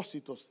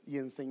propósitos y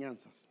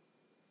enseñanzas.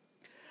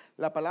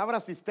 La palabra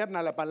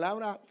cisterna, la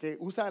palabra que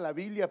usa la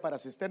Biblia para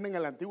cisterna en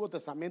el Antiguo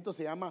Testamento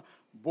se llama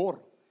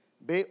bor,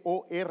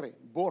 B-O-R,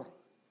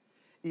 bor.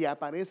 Y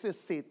aparece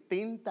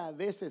 70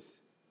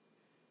 veces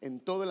en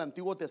todo el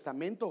Antiguo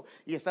Testamento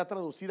y está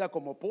traducida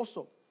como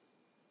pozo.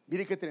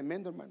 Mire qué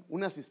tremendo, hermano.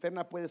 Una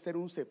cisterna puede ser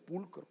un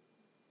sepulcro.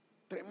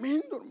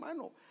 Tremendo,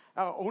 hermano.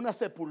 Una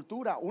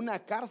sepultura, una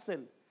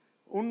cárcel,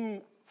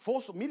 un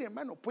foso. Mire,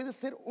 hermano, puede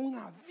ser un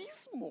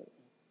abismo.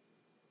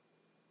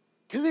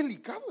 Qué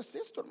delicado es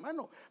esto,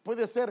 hermano.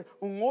 Puede ser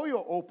un hoyo,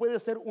 o puede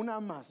ser una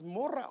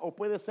mazmorra, o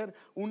puede ser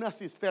una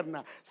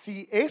cisterna.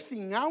 Si es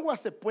sin agua,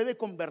 se puede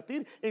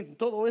convertir en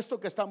todo esto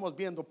que estamos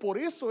viendo. Por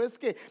eso es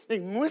que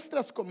en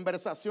nuestras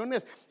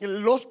conversaciones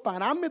los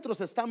parámetros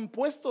están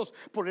puestos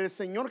por el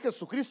Señor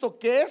Jesucristo.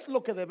 ¿Qué es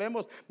lo que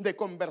debemos de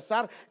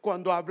conversar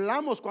cuando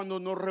hablamos, cuando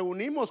nos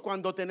reunimos,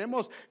 cuando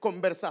tenemos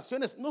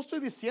conversaciones? No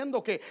estoy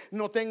diciendo que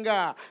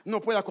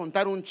no pueda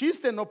contar un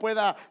chiste, no,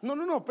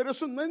 pero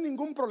eso no es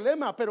ningún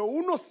problema.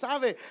 Pero uno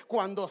sabe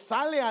cuando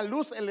sale a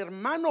luz el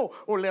hermano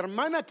o la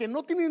hermana que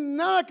no tiene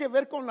nada que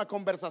ver con la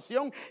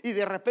conversación, y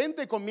de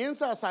repente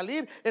comienza a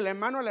salir el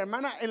hermano o la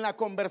hermana en la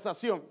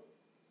conversación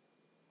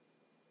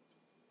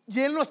y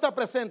él no está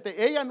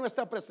presente, ella no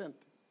está presente.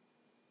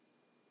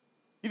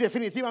 Y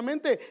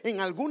definitivamente en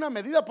alguna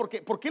medida,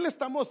 ¿por qué le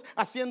estamos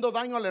haciendo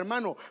daño al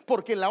hermano?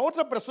 Porque la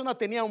otra persona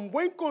tenía un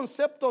buen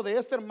concepto de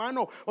este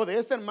hermano o de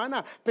esta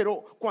hermana,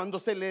 pero cuando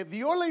se le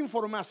dio la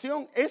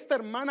información, esta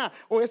hermana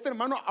o este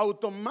hermano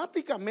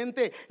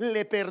automáticamente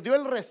le perdió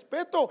el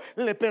respeto,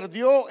 le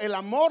perdió el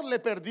amor, le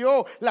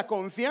perdió la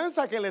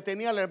confianza que le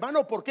tenía al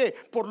hermano. ¿Por qué?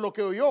 Por lo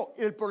que oyó.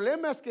 El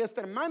problema es que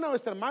esta hermana o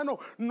este hermano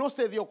no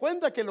se dio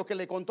cuenta que lo que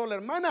le contó la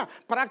hermana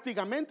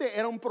prácticamente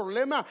era un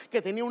problema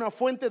que tenía una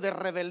fuente de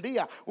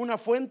rebeldía, una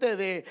fuente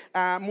de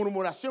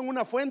murmuración,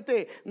 una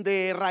fuente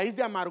de raíz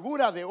de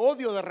amargura, de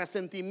odio, de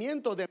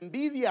resentimiento, de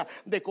envidia,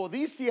 de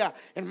codicia,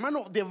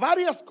 hermano, de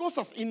varias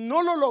cosas, y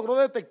no lo logró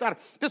detectar.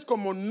 Entonces,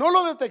 como no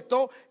lo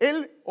detectó,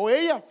 él o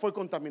ella fue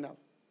contaminado.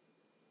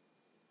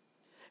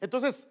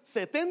 Entonces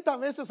 70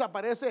 veces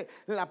aparece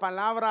la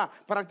palabra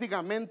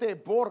prácticamente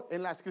por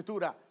en la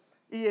escritura.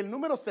 Y el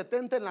número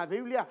 70 en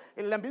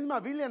la misma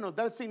Biblia nos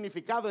da el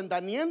significado. En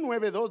Daniel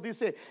 9:2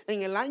 dice: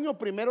 en el año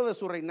primero de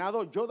su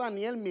reinado, yo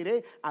Daniel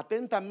miré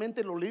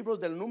atentamente los libros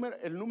el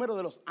número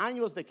de los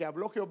años de que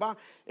habló Jehová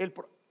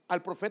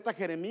al profeta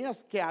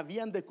Jeremías, que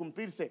habían de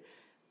cumplirse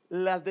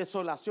las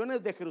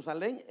desolaciones de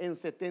Jerusalén en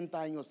 70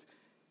 años.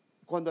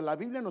 Cuando la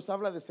Biblia nos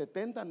habla de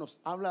 70, nos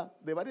habla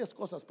de varias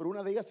cosas, pero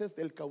una de ellas es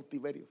del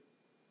cautiverio.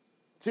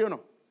 ¿Sí o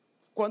no?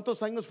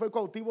 ¿Cuántos años fue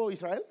cautivo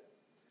Israel?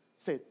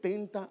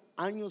 70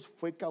 años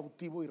fue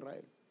cautivo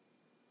Israel.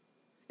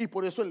 Y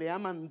por eso le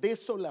llaman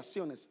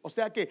desolaciones. O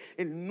sea que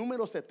el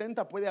número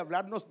 70 puede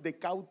hablarnos de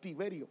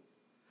cautiverio.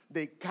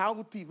 De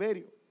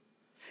cautiverio.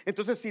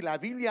 Entonces, si la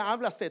Biblia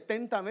habla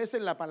 70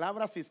 veces la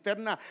palabra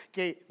cisterna,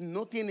 que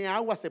no tiene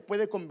agua, se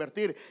puede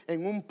convertir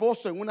en un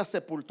pozo, en una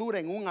sepultura,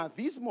 en un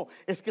abismo,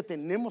 es que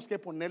tenemos que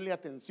ponerle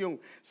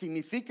atención.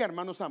 Significa,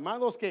 hermanos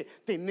amados, que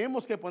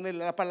tenemos que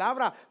ponerle la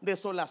palabra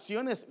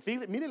desolaciones.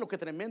 Miren lo que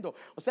tremendo.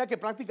 O sea que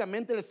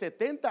prácticamente el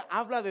 70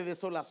 habla de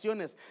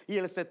desolaciones, y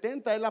el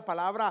 70 es la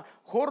palabra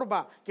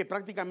jorba, que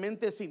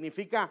prácticamente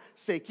significa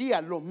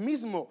sequía. Lo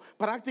mismo,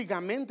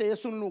 prácticamente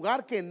es un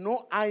lugar que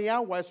no hay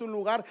agua, es un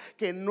lugar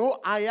que no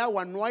hay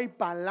agua, no hay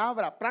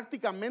palabra.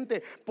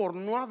 Prácticamente por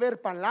no haber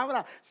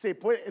palabra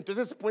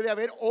entonces puede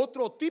haber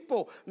otro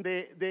tipo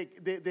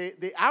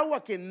de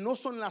agua que no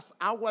son las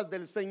aguas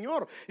del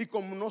Señor. Y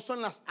como no son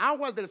las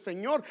aguas del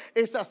Señor,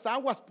 esas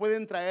aguas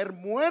pueden traer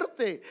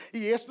muerte.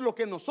 Y es lo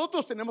que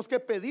nosotros tenemos que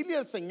pedirle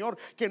al Señor,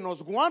 que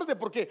nos guarde.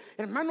 Porque,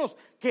 hermanos,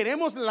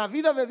 ¿queremos la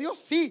vida de Dios?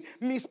 Sí,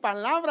 mis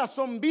palabras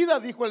son vida,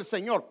 dijo el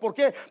Señor. ¿Por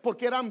qué?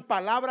 Porque eran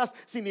palabras,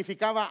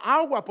 significaba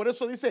agua. Por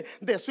eso dice: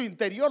 de su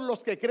interior,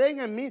 los que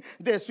creen en mí,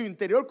 de su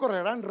interior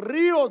correrán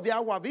ríos de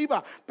agua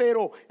viva.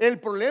 Pero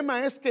el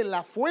problema es que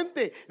la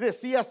fuente,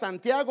 decía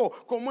Santiago,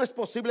 ¿cómo es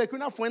posible que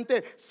una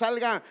fuente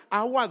salga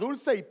agua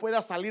dulce y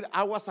pueda salir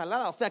agua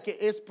salada? O sea que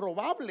es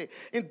probable.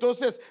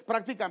 Entonces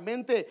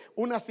prácticamente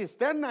una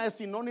cisterna es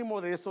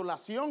sinónimo de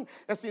desolación,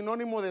 es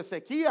sinónimo de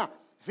sequía.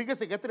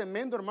 Fíjese qué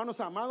tremendo, hermanos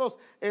amados.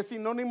 Es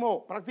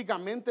sinónimo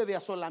prácticamente de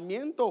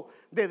asolamiento,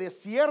 de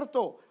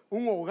desierto.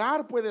 Un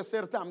hogar puede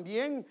ser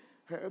también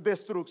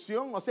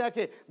destrucción. O sea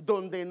que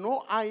donde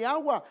no hay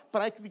agua,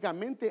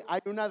 prácticamente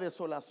hay una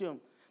desolación.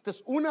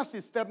 Entonces, una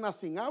cisterna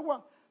sin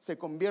agua se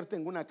convierte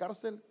en una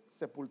cárcel,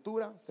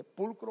 sepultura,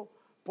 sepulcro,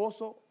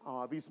 pozo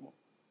o abismo.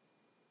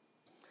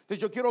 Entonces,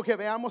 yo quiero que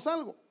veamos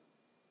algo.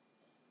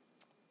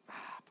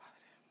 Padre.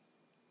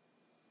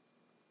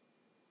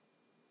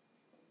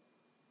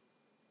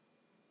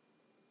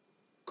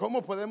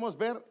 ¿Cómo podemos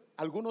ver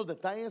algunos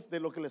detalles de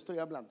lo que le estoy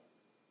hablando?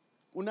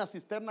 Una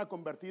cisterna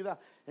convertida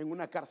en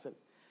una cárcel.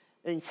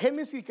 En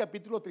Génesis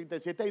capítulo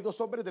 37 hay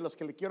dos hombres de los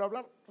que le quiero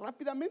hablar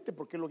rápidamente,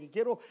 porque lo que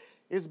quiero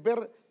es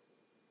ver.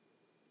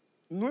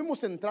 No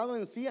hemos entrado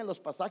en sí a los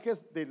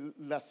pasajes de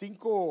las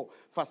 5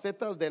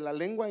 facetas de la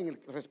lengua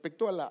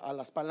respecto a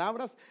las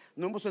palabras.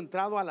 No hemos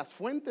entrado a las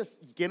fuentes.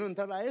 Quiero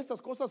entrar a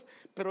estas cosas,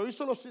 pero hoy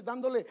solo estoy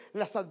dándole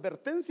las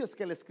advertencias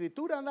que la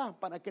Escritura da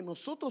para que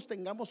nosotros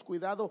tengamos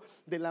cuidado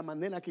de la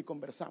manera que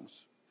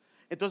conversamos.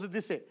 Entonces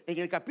dice, en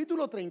el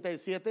capítulo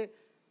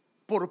 37,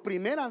 por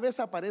primera vez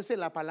aparece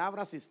la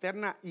palabra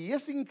cisterna, y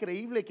es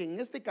increíble que en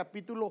este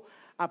capítulo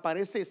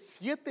aparece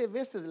 7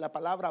 veces la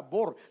palabra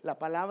bor, la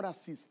palabra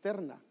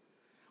cisterna.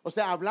 O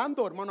sea,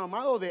 hablando, hermano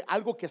amado, de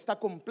algo que está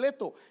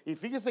completo. Y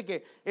fíjese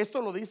que esto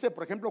lo dice,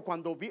 por ejemplo,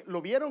 cuando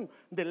lo vieron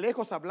de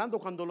lejos hablando,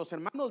 cuando los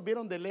hermanos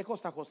vieron de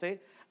lejos a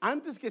José,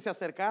 antes que se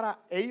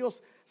acercara,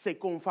 ellos se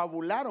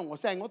confabularon. O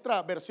sea, en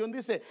otra versión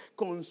dice,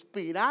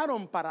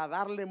 conspiraron para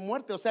darle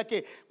muerte. O sea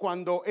que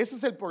ese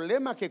es el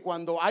problema, que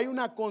cuando hay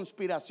una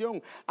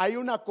conspiración, hay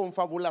una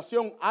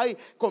confabulación, hay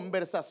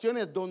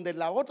conversaciones donde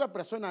la otra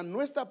persona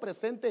no está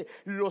presente,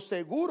 lo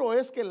seguro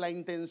es que la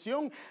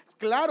intención,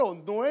 claro,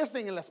 no es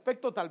en el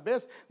aspecto tal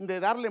vez de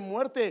darle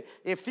muerte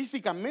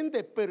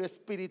físicamente, pero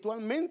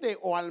espiritualmente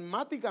o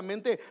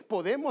almáticamente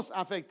podemos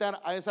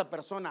afectar a esa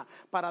persona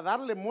para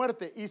darle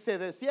muerte. Y se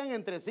decían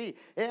entre sí: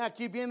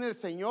 aquí viene el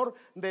Señor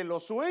de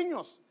los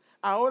sueños.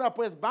 Ahora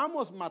pues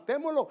vamos,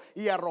 matémoslo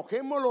y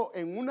arrojémoslo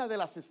en una de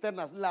las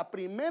cisternas. La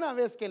primera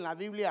vez que en la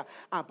Biblia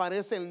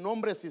aparece el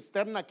nombre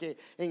cisterna, que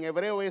en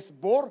hebreo es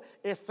bor,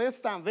 es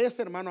esta vez,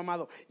 hermano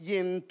amado. Y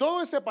en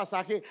todo ese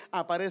pasaje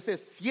aparece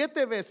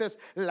 7 veces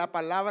la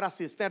palabra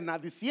cisterna,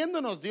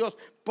 diciéndonos Dios,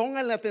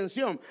 pónganle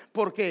atención,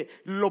 porque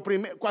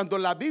cuando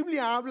la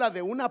Biblia habla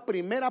de una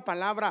primera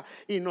palabra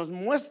y nos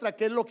muestra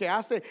qué es lo que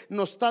hace,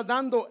 nos está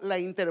dando la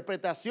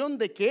interpretación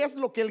de qué es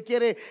lo que Él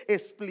quiere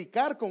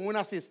explicar con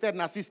una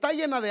cisterna. Si está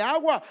llena de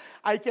agua,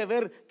 hay que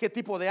ver qué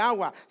tipo de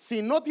agua.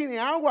 Si no tiene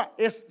agua,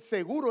 es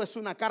seguro, es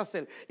una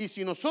cárcel. Y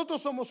si nosotros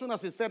somos una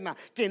cisterna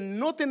que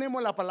no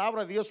tenemos la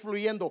palabra de Dios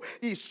fluyendo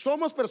y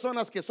somos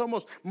personas que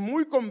somos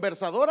muy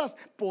conversadoras,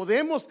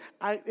 podemos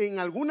en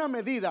alguna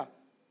medida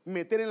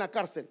meter en la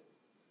cárcel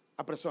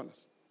a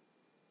personas.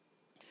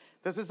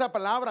 Entonces esta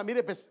palabra,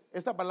 mire, pues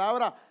esta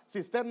palabra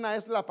cisterna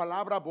es la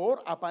palabra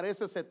bor,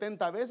 aparece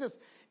 70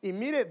 veces. Y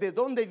mire de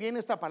dónde viene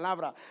esta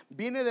palabra.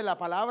 Viene de la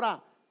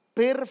palabra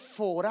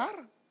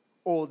perforar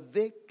o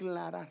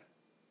declarar.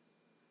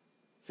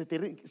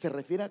 Se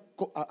refiere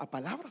a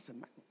palabras,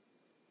 hermano,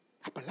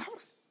 a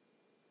palabras.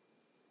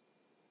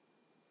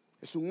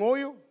 Es un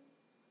hoyo,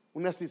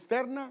 una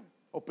cisterna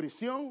o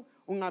prisión,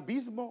 un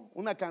abismo,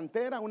 una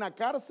cantera, una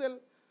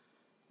cárcel,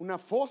 una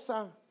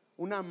fosa,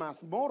 una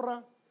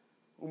mazmorra,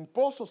 un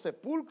pozo,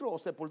 sepulcro o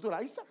sepultura.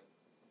 Ahí está.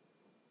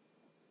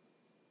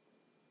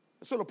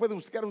 Eso lo puede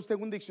buscar usted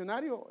en un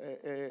diccionario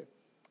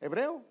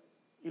hebreo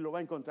y lo va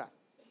a encontrar.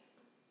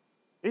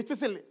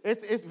 Fíjese,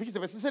 este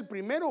es el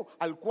primero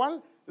al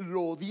cual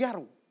lo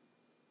odiaron.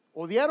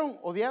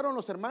 ¿Odiaron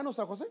los hermanos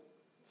a José?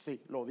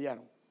 Sí, lo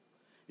odiaron.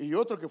 Y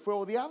otro que fue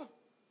odiado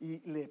y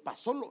le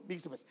pasó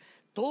fíjese, pues,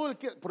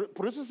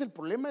 por eso es el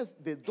problema, es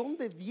de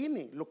dónde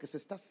viene lo que se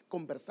está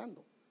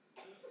conversando.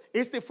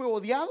 Este fue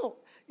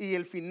odiado y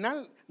el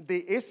final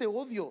de ese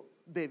odio,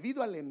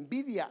 debido a la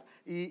envidia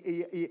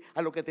y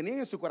a lo que tenían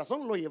en su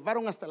corazón, lo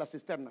llevaron hasta la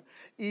cisterna.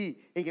 Y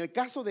en el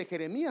caso de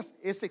Jeremías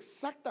es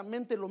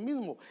exactamente lo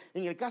mismo.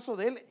 En el caso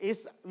de él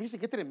dice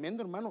que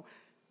tremendo, hermano.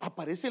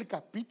 Aparece el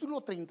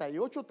capítulo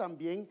 38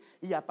 también,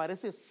 y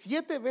aparece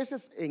 7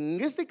 veces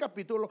en este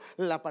capítulo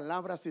la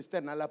palabra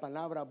cisterna, la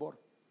palabra bor.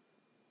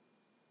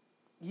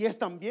 Y es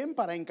también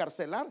para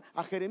encarcelar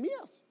a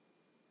Jeremías.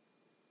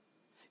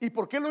 ¿Y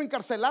por qué lo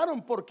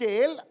encarcelaron?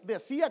 Porque él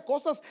decía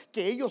cosas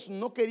que ellos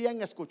no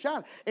querían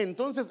escuchar.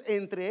 Entonces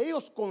entre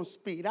ellos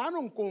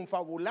conspiraron,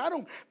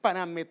 confabularon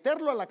para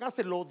meterlo a la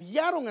cárcel. Lo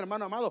odiaron,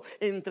 hermano amado.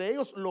 Entre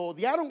ellos lo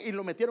odiaron y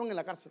lo metieron en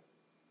la cárcel.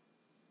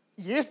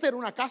 Y esta era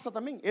una casa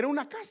también, era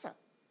una casa.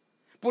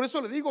 Por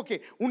eso le digo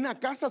que una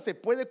casa se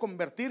puede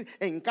convertir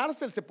en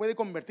cárcel, se puede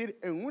convertir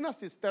en una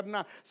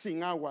cisterna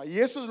sin agua. Y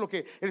eso es lo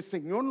que el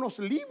Señor nos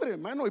libre,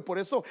 hermano. Y por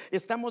eso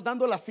estamos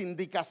dando las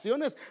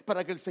indicaciones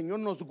para que el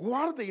Señor nos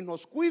guarde y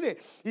nos cuide.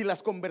 Y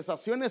las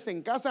conversaciones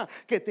en casa,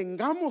 que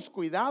tengamos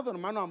cuidado,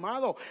 hermano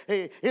amado.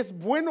 Es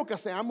bueno que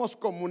seamos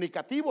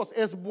comunicativos,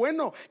 es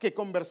bueno que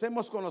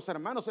conversemos con los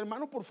hermanos.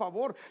 Hermano, por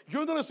favor,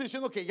 yo no le estoy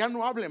diciendo que ya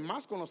no hable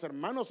más con los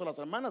hermanos o las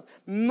hermanas.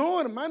 No,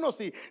 hermanos,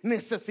 si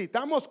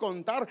necesitamos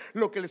contar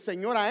lo que el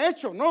Señor ha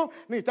hecho, no,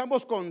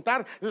 necesitamos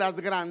contar las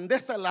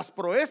grandezas, las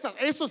proezas.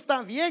 Eso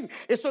está bien,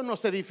 eso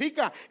nos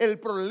edifica. El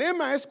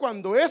problema es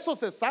cuando eso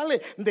se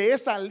sale de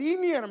esa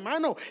línea,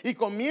 hermano, y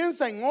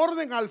comienza en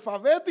orden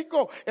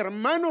alfabético,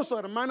 hermanos o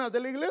hermanas de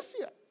la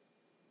iglesia.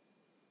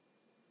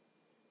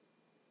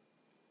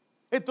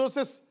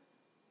 Entonces,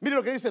 mire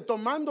lo que dice: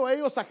 tomando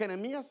ellos a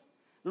Jeremías,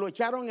 lo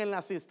echaron en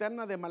la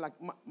cisterna de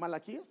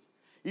Malaquías,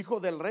 hijo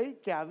del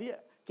rey, que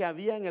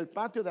había en el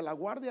patio de la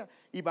guardia,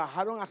 y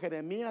bajaron a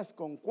Jeremías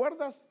con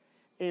cuerdas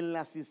en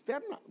la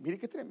cisterna. Mire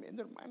qué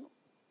tremendo, hermano,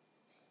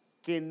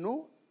 que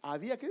no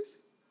había, ¿qué dice?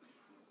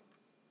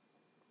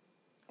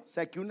 O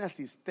sea, que una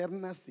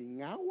cisterna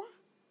sin agua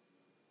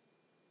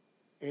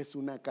es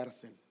una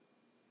cárcel,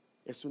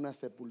 es una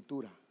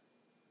sepultura.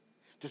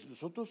 Entonces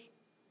nosotros,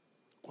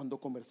 cuando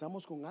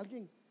conversamos con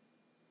alguien,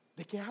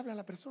 ¿de qué habla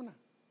la persona?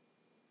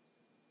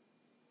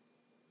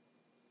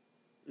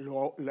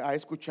 ¿Lo ha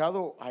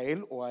escuchado a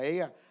él o a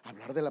ella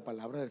hablar de la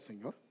palabra del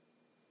Señor?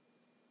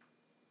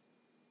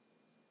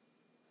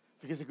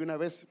 Fíjese que una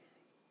vez,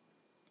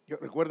 yo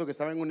recuerdo que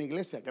estaba en una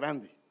iglesia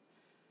grande,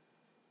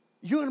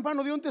 y un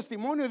hermano dio un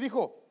testimonio y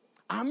dijo: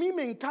 a mí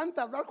me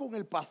encanta hablar con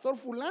el pastor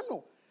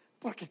fulano,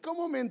 porque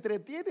como me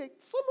entretiene,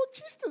 solo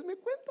chistes me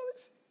cuenta.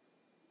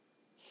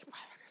 Y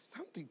Padre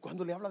Santo, ¿y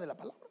cuándo le habla de la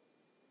palabra?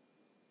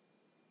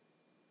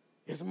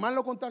 ¿Es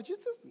malo contar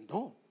chistes?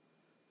 No,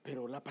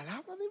 pero la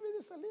palabra debe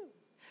de salir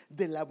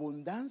de la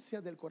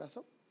abundancia del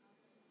corazón.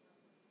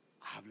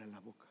 Habla en la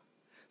boca.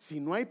 Si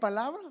no hay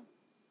palabra,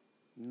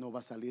 no va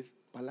a salir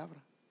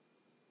palabra.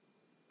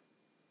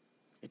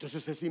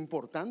 Entonces es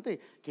importante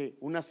que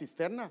una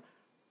cisterna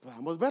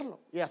podamos verlo.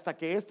 Y hasta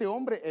que este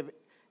hombre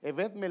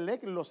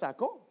Ebed-Melech lo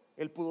sacó,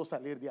 él pudo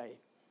salir de ahí.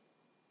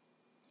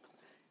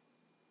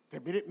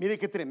 Mire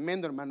qué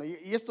tremendo, hermano.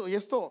 Y esto,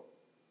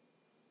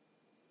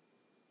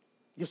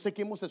 yo sé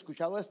que hemos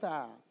escuchado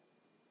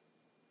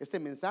este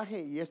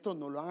mensaje, y esto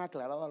nos lo han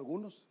aclarado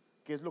algunos,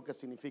 ¿Qué es lo que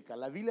significa?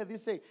 La Biblia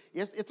dice, y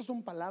estas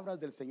son palabras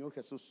del Señor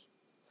Jesús.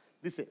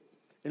 Dice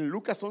en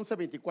Lucas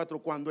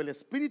 11:24, cuando el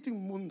espíritu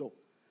inmundo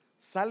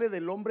sale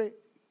del hombre,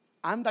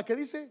 anda, ¿qué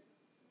dice?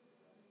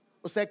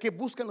 O sea, que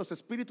buscan los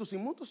espíritus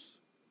inmundos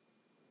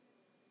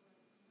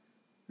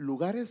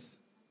lugares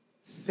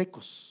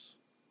secos,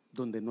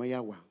 donde no hay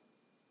agua,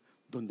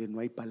 donde no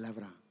hay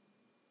palabra.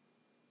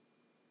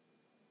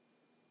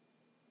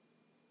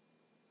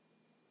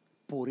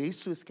 Por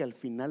eso es que al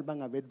final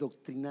van a haber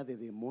doctrina de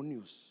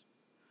demonios,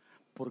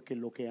 porque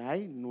lo que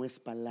hay no es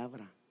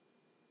palabra.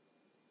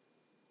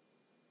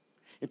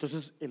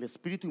 Entonces el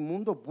espíritu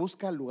inmundo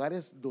busca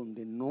lugares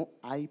donde no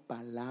hay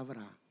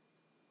palabra,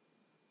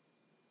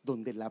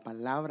 donde la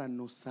palabra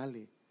no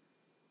sale,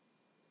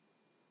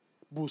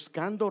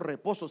 buscando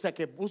reposo. O sea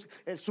que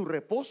su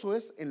reposo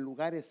es en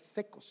lugares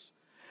secos.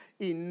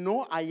 Y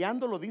no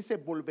hallándolo, dice,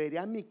 volveré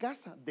a mi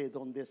casa de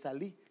donde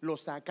salí. Lo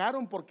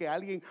sacaron porque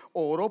alguien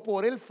oró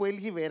por él, fue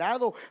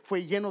liberado,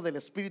 fue lleno del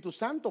Espíritu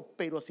Santo.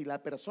 Pero si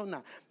la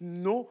persona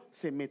no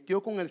se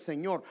metió con el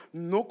Señor,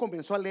 no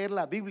comenzó a leer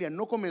la Biblia,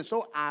 no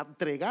comenzó a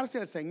entregarse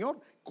al Señor,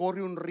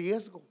 corre un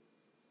riesgo.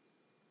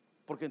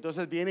 Porque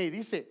entonces viene y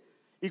dice,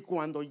 y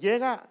cuando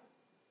llega,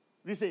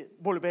 dice,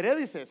 volveré,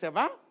 dice, se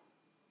va,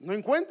 no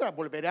encuentra,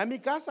 volveré a mi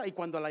casa. Y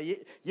cuando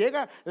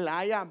llega, la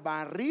haya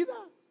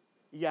barrida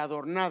y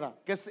adornada.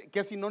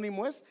 ¿Qué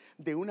sinónimo es?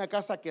 De una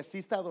casa que sí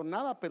está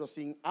adornada, pero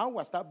sin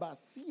agua, está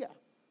vacía.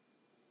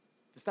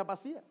 Está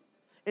vacía.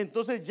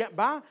 Entonces ya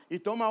va y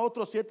toma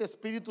otros 7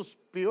 espíritus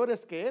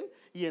peores que él,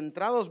 y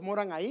entrados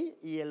moran ahí,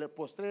 y el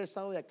postrer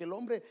estado de aquel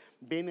hombre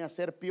viene a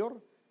ser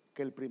peor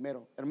que el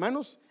primero.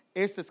 Hermanos,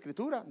 esta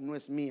escritura no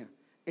es mía,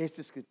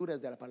 esta escritura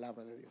es de la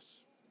palabra de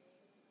Dios.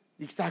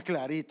 Y está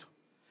clarito.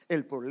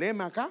 El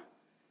problema acá,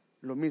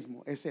 lo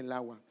mismo, es el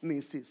agua.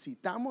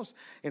 Necesitamos,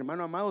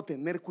 hermano amado,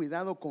 tener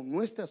cuidado con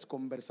nuestras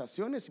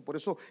conversaciones, y por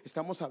eso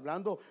estamos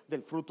hablando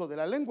del fruto de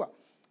la lengua.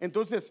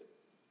 Entonces,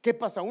 ¿qué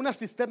pasa? Una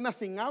cisterna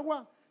sin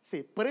agua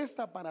se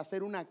presta para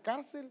hacer una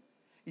cárcel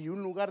y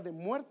un lugar de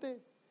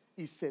muerte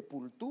y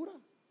sepultura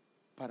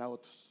para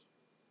otros.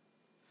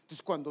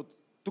 Entonces, cuando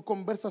tú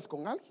conversas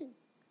con alguien,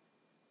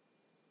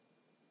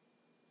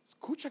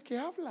 escucha que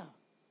habla.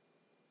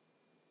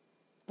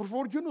 Por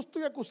favor, yo no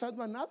estoy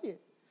acusando a nadie,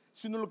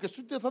 sino lo que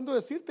estoy tratando de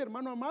decirte,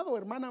 hermano amado,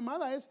 hermana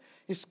amada, es: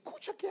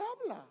 escucha que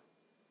habla,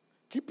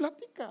 que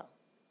platica,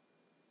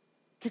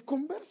 que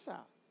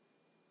conversa.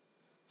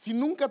 Si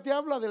nunca te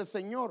habla del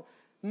Señor,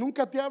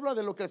 nunca te habla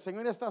de lo que el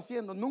Señor está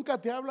haciendo,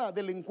 nunca te habla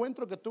del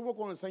encuentro que tuvo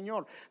con el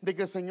Señor, de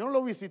que el Señor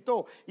lo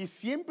visitó, y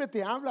siempre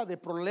te habla de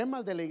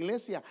problemas de la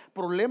iglesia,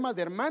 problemas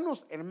de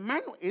hermanos,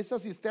 hermano, esa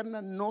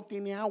cisterna no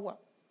tiene agua.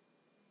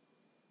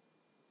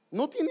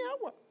 No tiene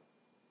agua.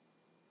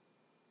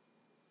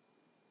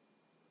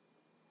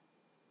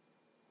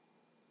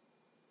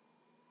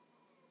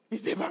 Y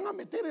te van a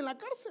meter en la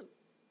cárcel.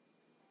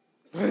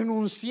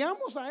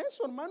 Renunciamos a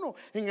eso, hermano,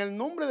 en el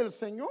nombre del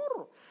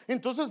Señor.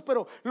 Entonces,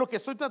 pero lo que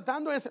estoy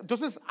tratando es,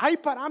 entonces hay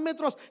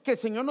parámetros que el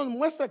Señor nos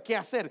muestra qué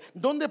hacer,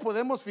 dónde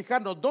podemos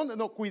fijarnos, dónde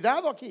no,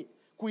 cuidado aquí,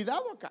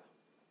 cuidado acá.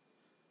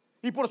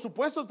 Y por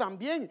supuesto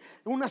también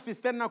una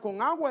cisterna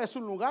con agua es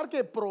un lugar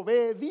que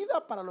provee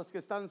vida para los que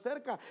están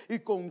cerca y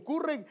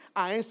concurren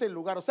a ese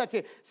lugar. O sea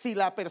que si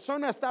la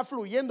persona está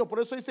fluyendo, por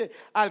eso dice,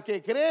 al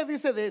que cree,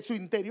 dice, de su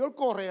interior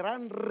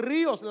correrán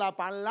ríos. La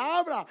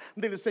palabra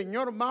del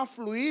Señor va a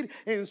fluir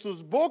en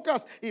sus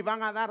bocas y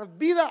van a dar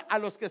vida a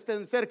los que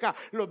estén cerca.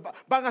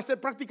 Van a ser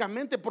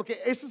prácticamente,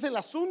 porque ese es el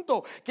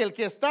asunto, que el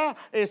que está,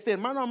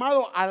 hermano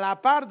amado, a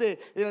la par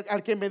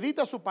al que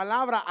medita su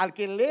palabra, al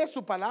que lee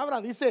su palabra,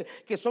 dice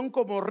que son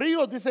como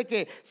ríos, dice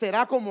que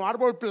será como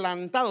árbol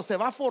plantado, se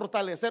va a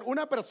fortalecer.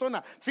 Una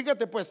persona,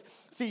 fíjate pues,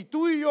 si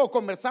tú y yo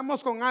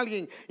conversamos con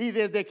alguien y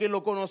desde que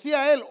lo conocí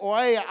a él o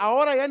a ella,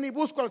 ahora ya ni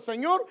busco al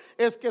Señor,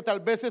 es que tal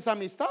vez esa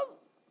amistad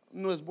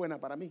no es buena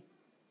para mí.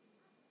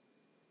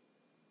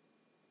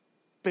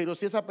 Pero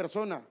si esa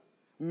persona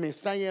me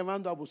está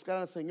llevando a buscar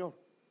al Señor,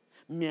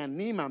 me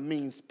anima, me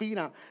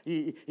inspira,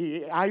 y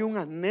hay un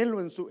anhelo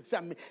en su, o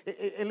sea,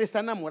 él está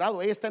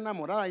enamorado, ella está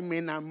enamorada y me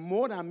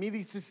enamora a mí,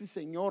 dice: sí,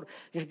 Señor,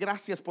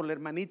 gracias por la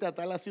hermanita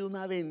tal, ha sido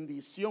una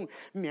bendición.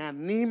 Me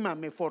anima,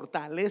 me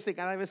fortalece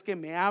cada vez que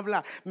me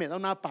habla, me da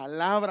una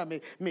palabra,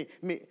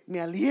 me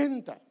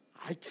alienta.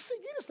 Hay que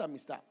seguir esa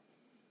amistad.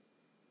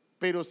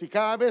 Pero si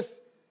cada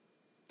vez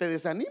te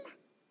desanima,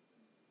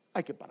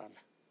 hay que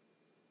pararla.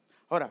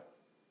 Ahora,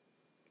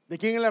 ¿de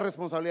quién es la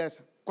responsabilidad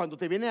esa? Cuando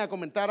te vienen a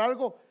comentar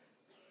algo,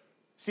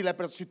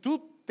 si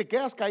tú te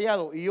quedas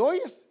callado y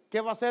oyes,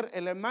 ¿qué va a hacer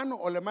el hermano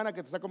o la hermana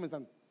que te está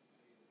comentando?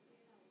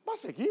 Va a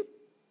seguir.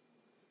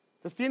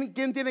 Entonces,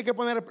 ¿quién tiene que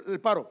poner el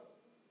paro?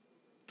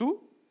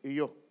 Tú y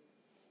yo.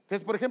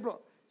 Entonces, por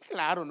ejemplo,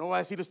 claro, no va a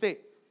decir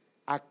usted: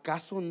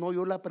 ¿acaso no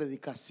oyó la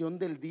predicación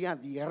del día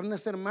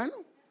viernes, hermano?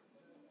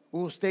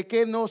 Usted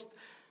que no.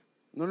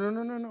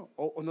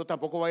 O no,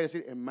 tampoco va a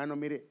decir: hermano,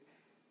 mire,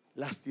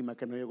 lástima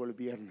que no llegó el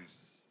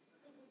viernes,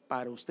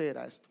 para usted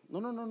era esto.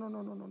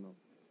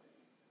 No.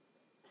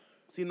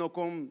 Sino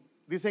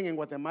dicen en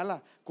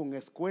Guatemala, con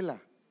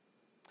escuela.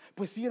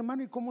 Pues sí,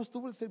 hermano, ¿y cómo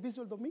estuvo el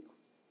servicio el domingo?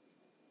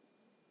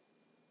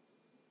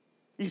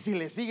 Y si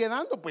le sigue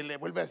dando, pues le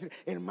vuelve a decir,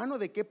 hermano,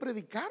 ¿de qué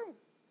predicaron?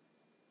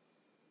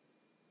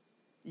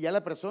 Y ya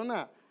la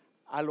persona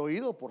al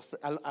oído,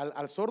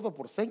 al sordo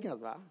por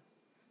señas, ¿va?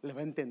 Le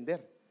va a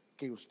entender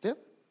que usted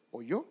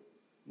o yo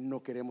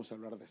no queremos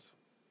hablar de eso.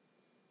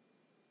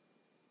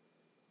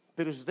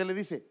 Pero si usted le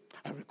dice,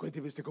 a ver,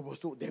 cuénteme usted cómo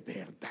estuvo, de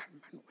verdad,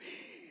 hermano,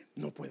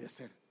 no puede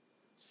ser.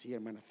 Sí,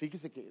 hermana,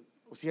 fíjese que,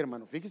 sí,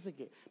 hermano, fíjese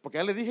que, porque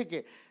ya le dije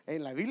que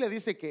en la Biblia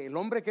dice que el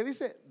hombre que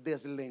dice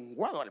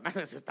deslenguado, hermano,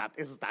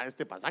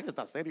 este pasaje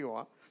está serio,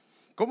 ¿ah?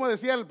 ¿Cómo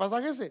decía el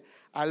pasaje ese?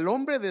 Al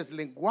hombre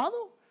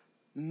deslenguado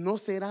no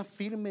será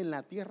firme en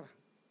la tierra.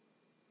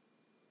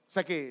 O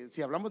sea que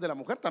si hablamos de la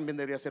mujer también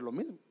debería ser lo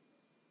mismo.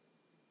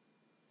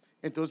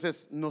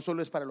 Entonces no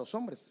solo es para los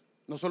hombres,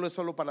 no solo es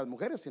solo para las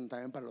mujeres, sino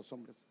también para los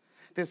hombres.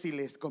 Entonces si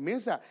les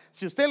comienza,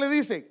 si usted le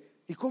dice,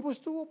 ¿y cómo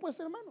estuvo pues,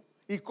 hermano?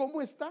 ¿Y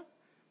cómo está?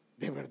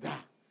 De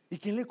verdad. ¿Y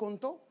quién le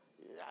contó?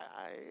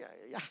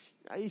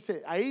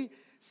 Ahí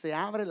se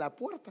abre la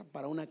puerta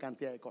para una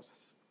cantidad de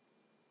cosas.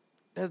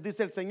 Entonces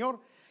dice el Señor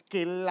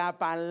que la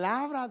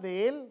palabra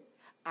de Él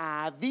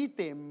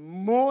habite,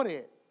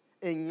 more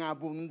en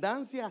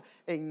abundancia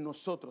en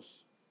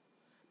nosotros.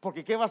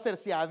 Porque ¿qué va a hacer?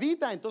 Si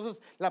habita,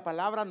 entonces la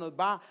palabra nos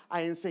va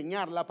a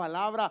enseñar, la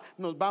palabra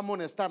nos va a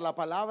amonestar, la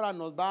palabra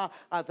nos va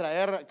a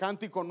traer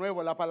cántico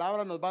nuevo, la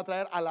palabra nos va a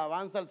traer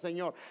alabanza al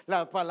Señor,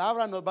 la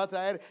palabra nos va a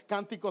traer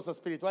cánticos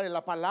espirituales,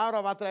 la palabra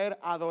va a traer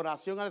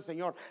adoración al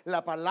Señor,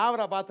 la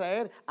palabra va a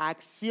traer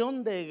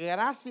acción de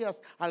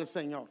gracias al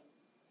Señor.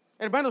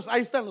 Hermanos,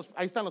 ahí están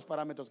los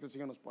parámetros que el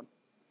Señor nos pone.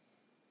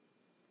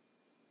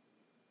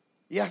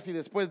 Y así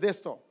después de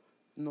esto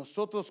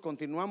nosotros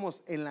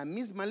continuamos en la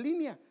misma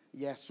línea,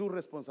 y es su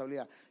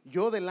responsabilidad.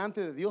 Yo delante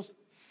de Dios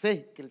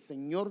sé que el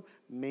Señor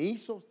me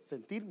hizo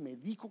sentir, me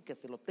dijo que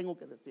se lo tengo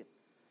que decir.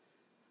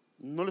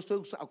 No le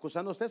estoy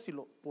acusando a usted,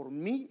 sino por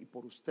mí y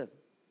por usted,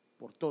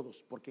 por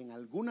todos, porque en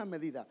alguna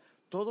medida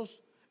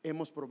todos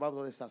hemos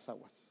probado de esas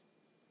aguas.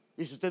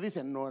 Y si usted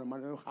dice, no,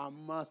 hermano,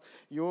 jamás,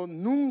 yo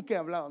nunca he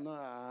hablado,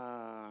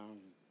 no,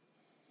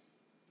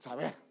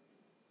 saber.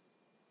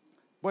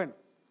 Bueno,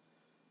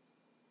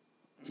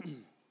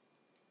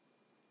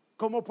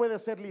 ¿cómo puede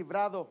ser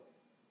librado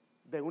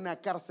de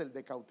una cárcel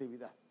de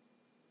cautividad?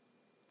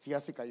 Si ya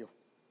se cayó,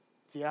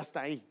 si ya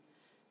está ahí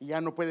y ya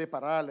no puede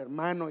parar al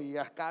hermano, y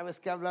ya cada vez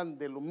que hablan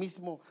de lo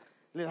mismo,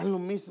 le dan lo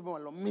mismo, a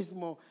lo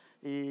mismo,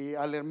 y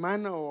al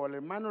hermano o al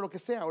hermano lo que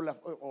sea,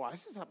 o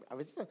a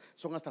veces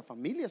son hasta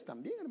familias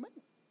también,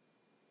 hermano.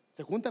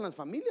 Se juntan las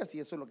familias y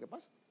eso es lo que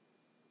pasa.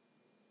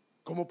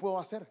 ¿Cómo puedo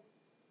hacer?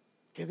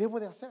 ¿Qué debo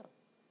de hacer?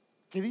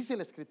 ¿Qué dice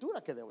la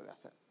Escritura que debo de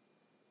hacer?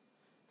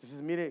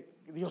 Entonces mire,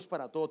 Dios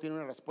para todo tiene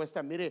una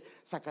respuesta. Mire,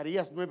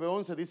 Zacarías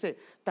 9:11 dice,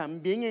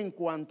 también en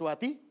cuanto a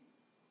ti,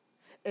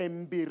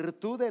 en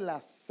virtud de la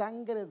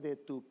sangre de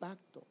tu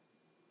pacto,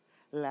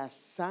 la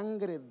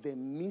sangre de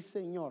mi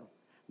Señor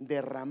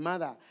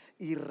derramada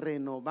y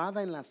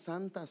renovada en la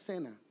santa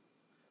cena,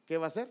 ¿qué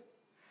va a hacer?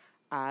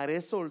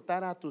 Haré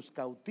soltar a tus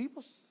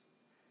cautivos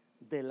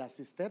de la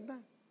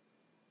cisterna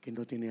que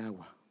no tiene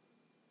agua.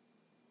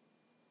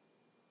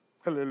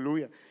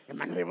 Aleluya.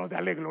 Hermano, debemos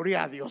darle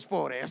gloria a Dios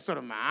por esto,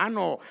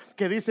 hermano.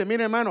 Que dice,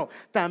 mire, hermano,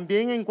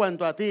 también en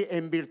cuanto a ti,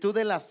 en virtud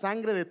de la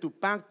sangre de tu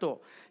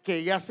pacto,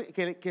 que ha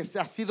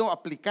sido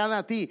aplicada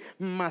a ti,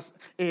 más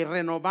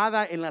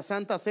renovada en la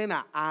santa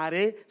cena,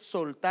 haré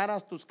soltar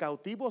a tus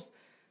cautivos.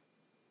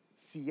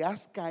 Si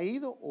has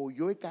caído o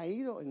yo he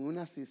caído en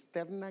una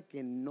cisterna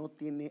que no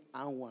tiene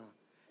agua,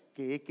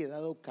 que he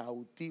quedado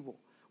cautivo.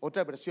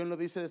 Otra versión lo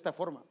dice de esta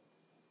forma: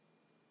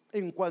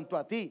 en cuanto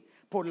a ti,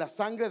 por la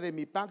sangre de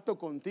mi pacto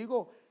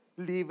contigo,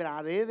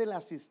 libraré de la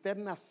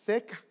cisterna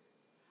seca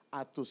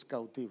a tus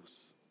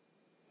cautivos.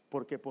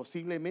 Porque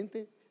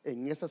posiblemente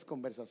en esas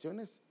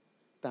conversaciones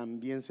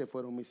también se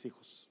fueron mis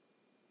hijos.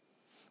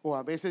 O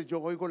a veces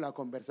yo oigo la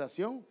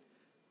conversación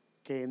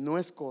que no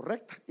es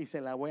correcta y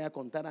se la voy a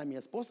contar a mi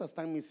esposa,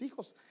 están mis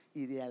hijos,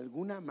 y de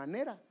alguna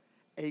manera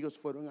ellos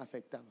fueron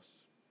afectados.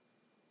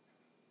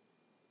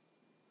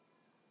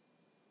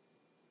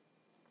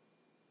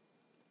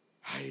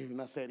 Hay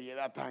una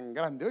seriedad tan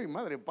grande hoy,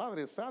 Madre,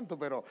 Padre Santo,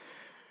 pero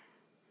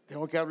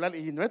tengo que hablar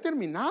y no he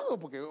terminado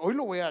porque hoy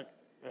lo voy a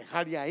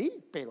dejar ya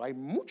ahí, pero hay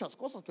muchas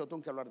cosas que yo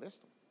tengo que hablar de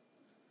esto,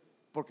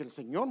 porque el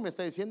Señor me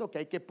está diciendo que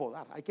hay que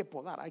podar,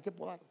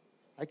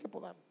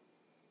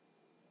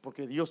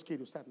 porque Dios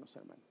quiere usarnos,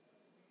 hermano.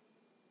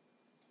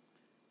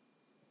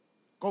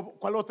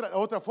 ¿Cuál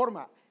otra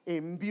forma?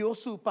 Envió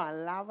su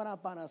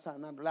palabra para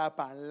sanar. La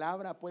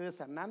palabra puede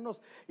sanarnos,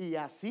 y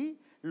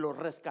así los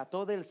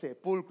rescató del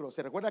sepulcro.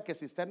 ¿Se recuerda que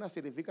cisterna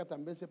significa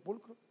también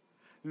sepulcro?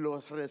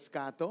 Los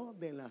rescató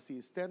de la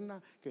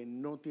cisterna que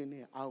no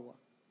tiene agua.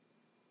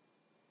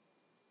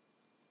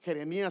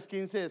 Jeremías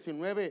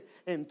 15:19,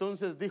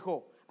 entonces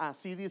dijo,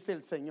 así dice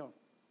el Señor,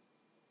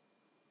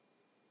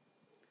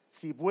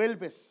 si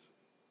vuelves.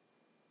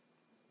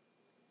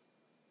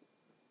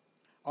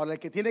 Ahora el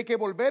que tiene que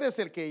volver es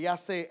el que ya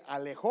se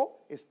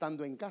alejó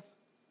estando en casa.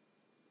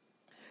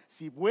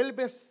 Si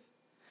vuelves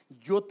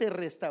yo te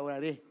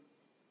restauraré.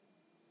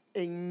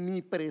 En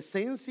mi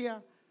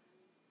presencia,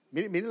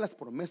 mire las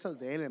promesas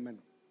de Él, hermano.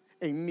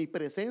 En mi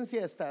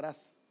presencia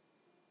estarás.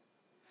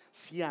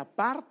 Si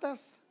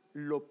apartas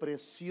lo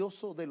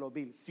precioso de lo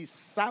vil, si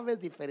sabes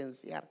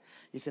diferenciar,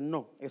 dice,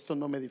 no, esto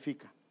no me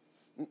edifica,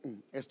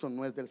 esto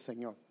no es del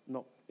Señor,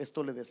 no,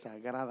 esto le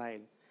desagrada a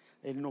Él.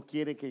 Él no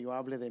quiere que yo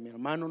hable de mi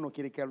hermano, no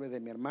quiere que hable de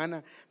mi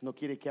hermana, no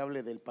quiere que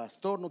hable del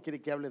pastor, no quiere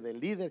que hable del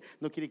líder,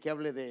 no quiere que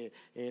hable de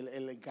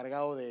el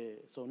encargado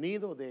de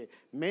sonido, de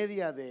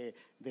media, de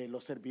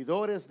los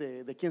servidores,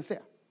 de quien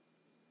sea.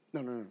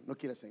 No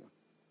quiere el Señor.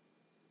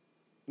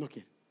 No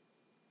quiere.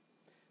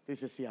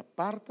 Dice, si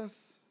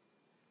apartas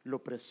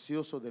lo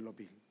precioso de lo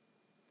vil,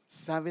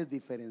 sabes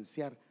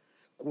diferenciar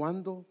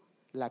cuando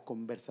la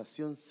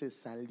conversación se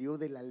salió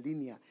de la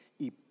línea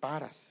y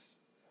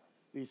paras.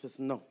 Dices,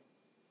 no,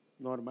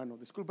 hermano,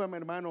 discúlpame,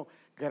 hermano,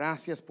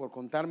 gracias por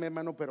contarme,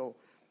 hermano, pero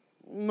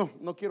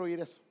no quiero oír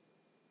eso.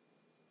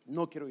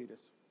 No quiero oír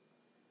eso.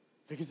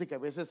 Fíjese que a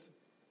veces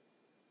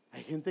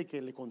hay gente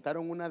que le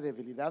contaron una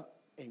debilidad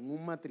en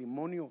un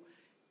matrimonio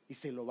y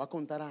se lo va a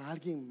contar a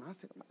alguien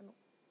más, hermano.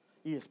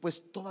 Y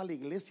después toda la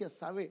iglesia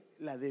sabe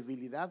la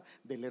debilidad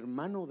del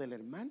hermano o de la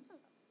hermana.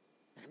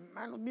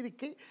 Hermanos, mire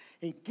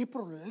en qué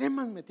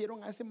problemas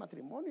metieron a ese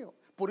matrimonio.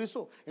 Por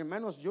eso,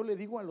 hermanos, yo le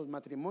digo a los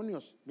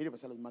matrimonios, mire,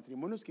 pues a los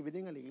matrimonios que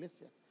vienen a la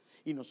iglesia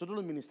y nosotros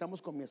los ministramos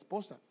con mi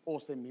esposa o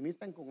se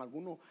ministran con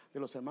alguno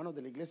de los hermanos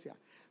de la iglesia,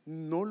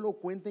 no lo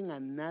cuenten a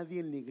nadie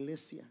en la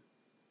iglesia.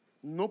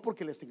 No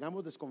porque les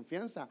tengamos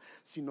desconfianza,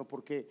 sino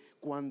porque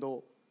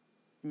cuando,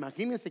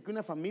 imagínense que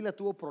una familia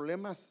tuvo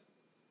problemas,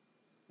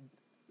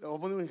 voy a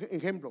poner un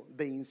ejemplo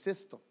de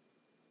incesto.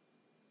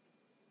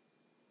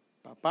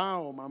 Papá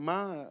o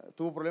mamá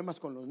tuvo problemas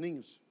con los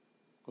niños,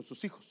 con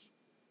sus hijos,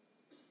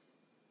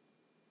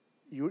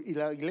 y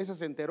la iglesia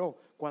se enteró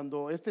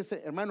cuando este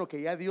hermano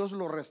que ya Dios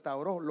lo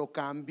restauró, lo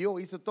cambió,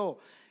 hizo todo,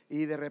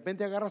 y de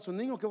repente agarra a su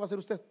niño. ¿Qué va a hacer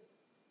usted?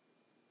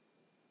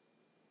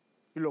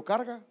 Y lo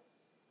carga.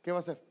 ¿Qué va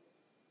a hacer?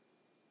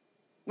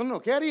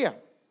 ¿Qué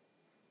haría?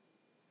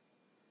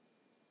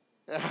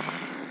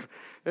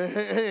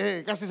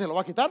 Casi se lo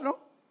va a quitar, ¿no?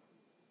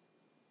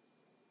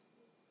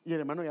 Y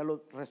el hermano ya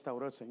lo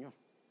restauró el Señor.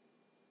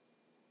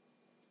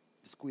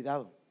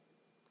 Cuidado.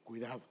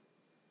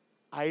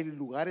 Hay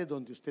lugares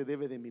donde usted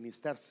debe de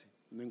ministrarse,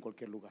 no en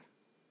cualquier lugar.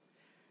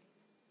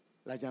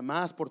 Las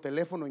llamadas por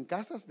teléfono en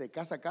casas, de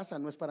casa a casa,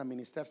 no es para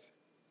ministrarse.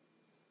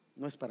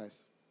 No es para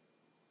eso.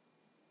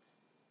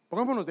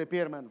 Pongámonos de pie,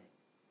 hermano.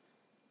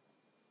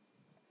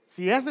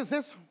 Si haces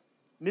eso,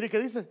 mire que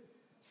dice,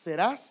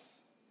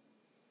 serás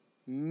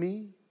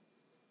mi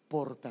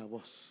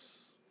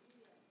portavoz.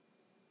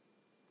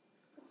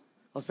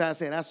 O sea,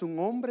 serás un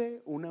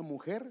hombre, una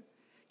mujer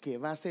que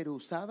va a ser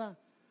usada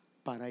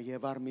para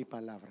llevar mi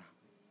palabra.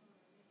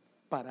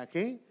 ¿Para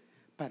qué?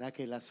 Para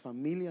que las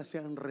familias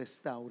sean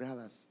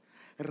restauradas,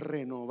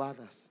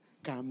 renovadas,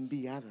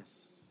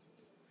 cambiadas.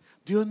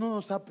 Dios no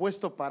nos ha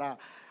puesto para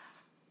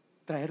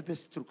traer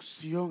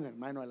destrucción,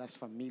 hermano, a las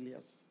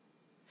familias.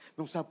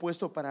 Nos ha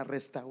puesto para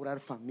restaurar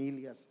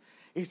familias.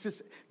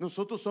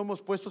 Nosotros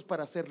somos puestos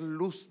para ser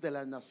luz de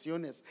las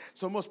naciones.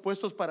 Somos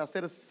puestos para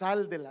ser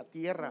sal de la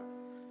tierra.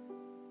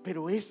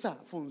 Pero esa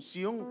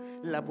función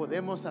la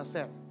podemos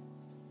hacer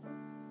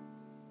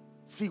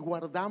si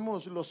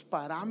guardamos los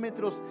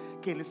parámetros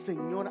que el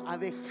Señor ha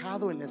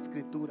dejado en la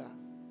Escritura.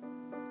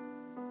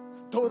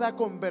 Toda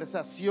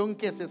conversación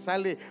que se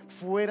sale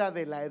fuera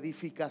de la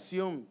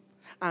edificación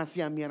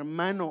hacia mi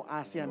hermano,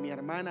 hacia mi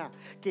hermana,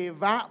 que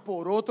va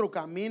por otro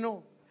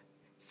camino,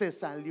 se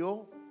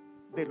salió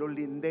de los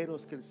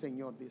linderos que el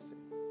Señor dice,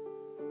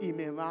 y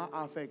me va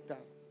a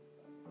afectar.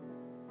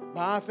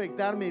 Va a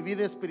afectar mi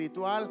vida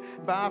espiritual,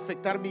 va a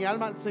afectar mi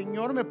alma. El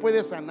Señor me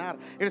puede sanar,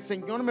 el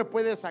Señor me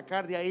puede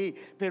sacar de ahí,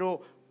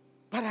 pero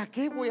 ¿para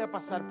qué voy a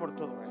pasar por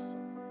todo eso?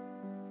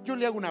 Yo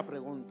le hago una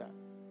pregunta.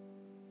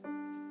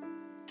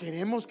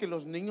 ¿Queremos que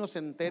los niños se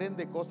enteren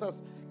de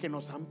cosas que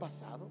nos han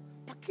pasado?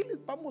 ¿Para qué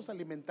les vamos a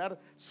alimentar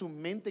su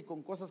mente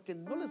con cosas que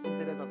no les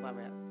interesa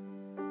saber?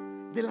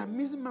 De la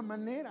misma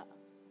manera,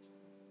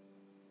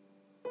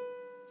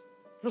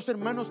 los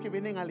hermanos que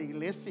vienen a la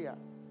iglesia,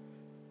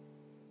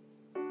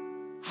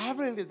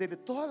 háblenles de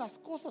todas las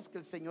cosas que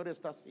el Señor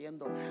está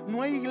haciendo.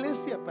 No hay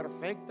iglesia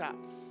perfecta.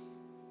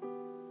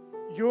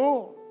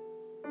 Yo,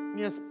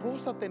 mi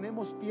esposa,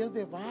 tenemos pies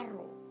de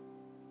barro,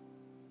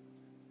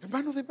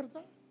 hermano, de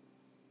verdad.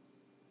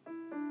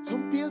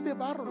 Son pies de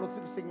barro los que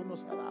el Señor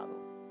nos ha dado.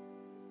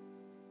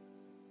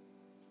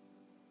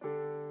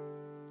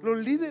 Los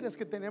líderes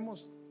que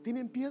tenemos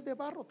tienen pies de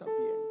barro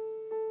también.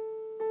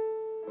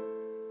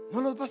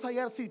 No los vas a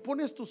hallar. Si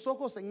pones tus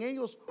ojos en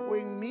ellos o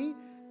en mí,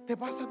 te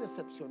vas a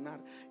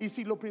decepcionar. Y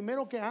si lo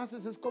primero que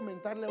haces es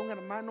comentarle a un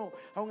hermano,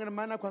 a una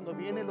hermana, cuando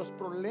vienen los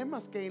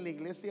problemas que hay en la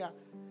iglesia,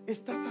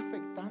 estás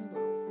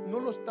afectándolo, no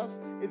lo estás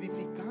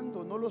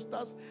edificando, no lo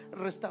estás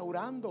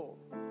restaurando.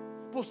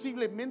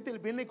 Posiblemente él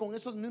viene con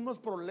esos mismos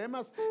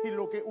problemas y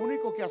lo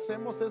único que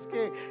hacemos es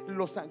que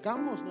lo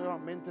sacamos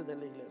nuevamente de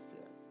la iglesia.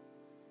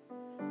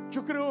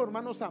 Yo creo,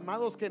 hermanos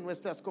amados, que en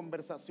nuestras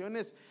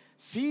conversaciones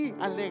sí,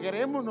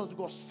 alegrémonos,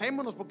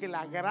 gocémonos, porque le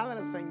agrada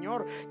al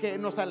Señor que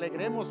nos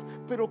alegremos,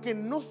 pero que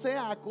no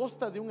sea a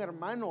costa de un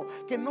hermano,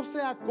 que no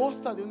sea a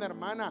costa de una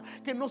hermana,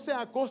 que no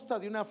sea a costa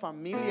de una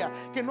familia,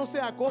 que no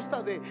sea a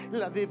costa de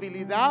la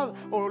debilidad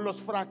o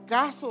los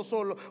fracasos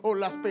o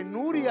las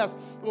penurias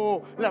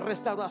o la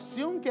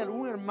restauración que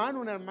algún hermano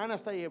o una hermana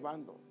está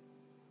llevando.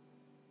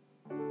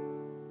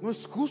 No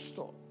es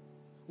justo,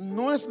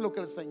 no es lo que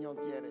el Señor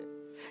quiere.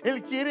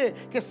 Él quiere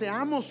que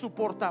seamos su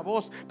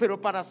portavoz,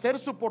 pero para ser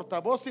su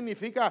portavoz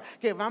significa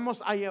que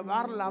vamos a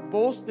llevar la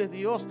voz de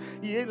Dios.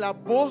 Y la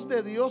voz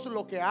de Dios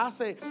lo que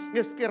hace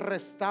es que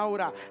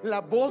restaura. La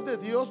voz de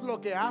Dios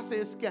lo que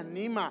hace es que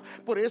anima.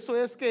 Por eso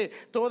es que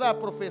toda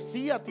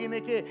profecía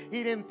tiene que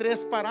ir en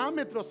 3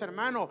 parámetros,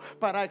 hermano: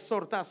 para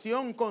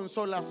exhortación,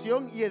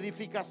 consolación y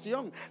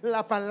edificación.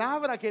 La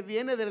palabra que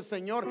viene del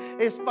Señor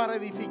es para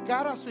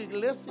edificar a su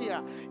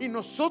iglesia, y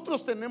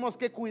nosotros tenemos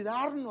que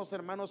cuidarnos,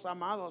 hermanos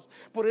amados.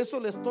 Por eso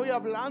le estoy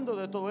hablando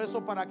de todo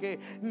eso, para que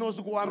nos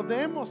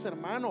guardemos,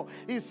 hermano.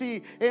 Y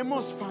si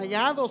hemos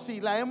fallado,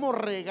 si la hemos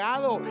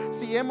regado,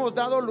 si hemos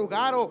dado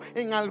lugar o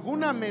en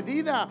alguna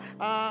medida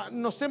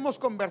nos hemos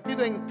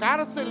convertido en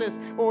cárceles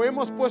o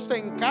hemos puesto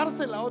en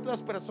cárcel a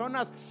otras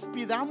personas,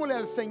 pidámosle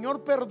al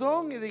Señor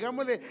perdón y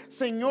digámosle: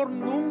 Señor,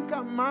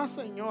 nunca más,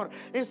 Señor.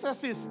 Esa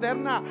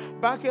cisterna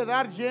va a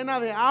quedar llena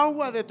de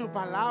agua de tu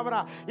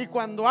palabra, y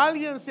cuando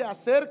alguien se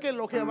acerque,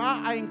 lo que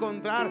va a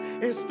encontrar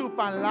es tu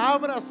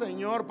palabra,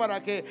 Señor,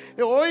 para que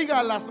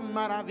oiga las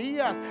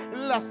maravillas,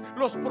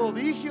 los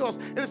prodigios.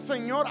 El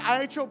Señor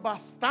ha hecho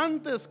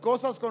bastantes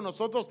cosas con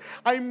nosotros.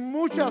 Hay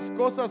muchas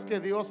cosas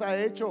que Dios ha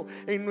hecho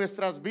en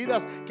nuestras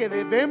vidas que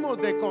debemos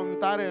de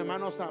contar,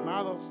 hermanos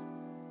amados.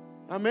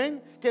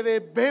 Amén, que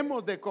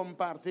debemos de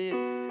compartir.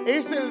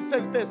 Ese es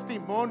el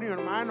testimonio,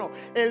 hermano.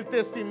 El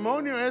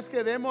testimonio es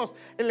que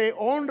le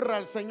honra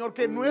al Señor,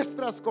 que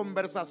nuestras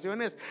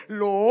conversaciones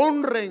lo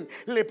honren,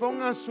 le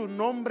pongan su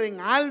nombre en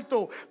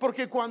alto.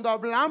 Porque cuando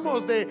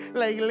hablamos de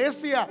la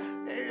iglesia,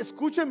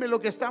 escúchenme lo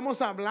que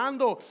estamos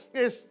hablando.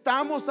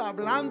 Estamos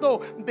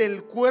hablando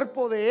del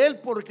cuerpo de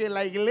Él, porque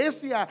la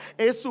iglesia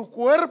es su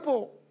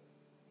cuerpo.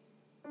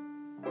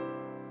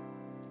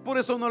 Por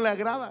eso no le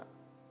agrada.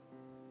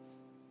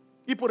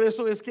 Y por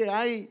eso es que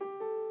hay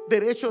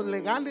derechos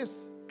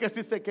legales que,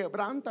 si se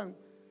quebrantan,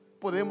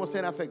 podemos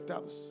ser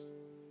afectados.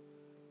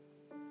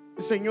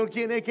 El Señor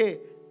quiere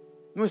que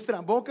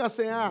nuestra boca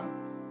sea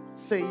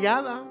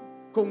sellada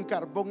con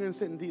carbón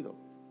encendido,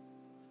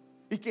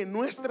 y que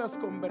nuestras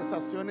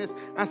conversaciones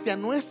hacia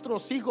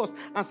nuestros hijos,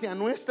 hacia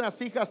nuestras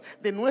hijas,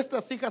 de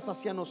nuestras hijas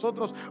hacia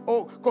nosotros,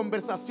 o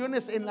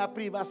conversaciones en la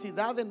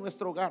privacidad de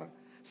nuestro hogar,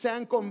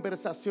 sean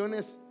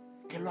conversaciones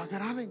que lo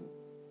agraden,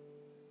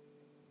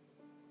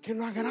 que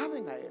lo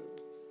agraden a Él.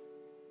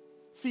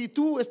 Si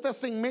tú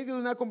estás en medio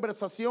de una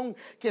conversación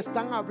que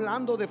están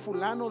hablando de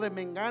fulano, de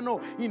mengano,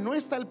 y no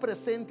está el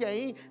presente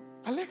ahí,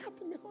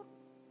 aléjate mejor,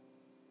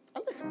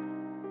 aléjate.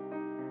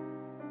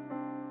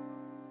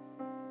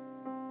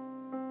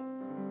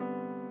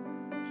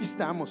 Aquí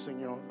estamos,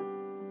 Señor.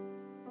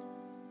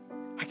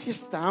 Aquí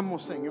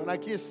estamos, Señor,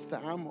 aquí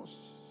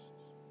estamos.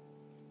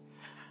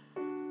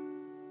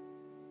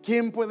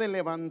 ¿Quién puede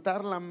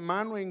levantar la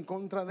mano en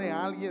contra de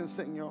alguien,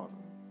 Señor?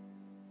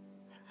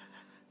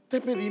 Te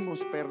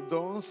pedimos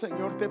perdón,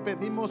 Señor. Te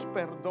pedimos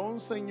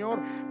perdón, Señor,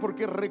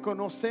 porque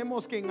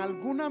reconocemos que en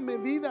alguna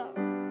medida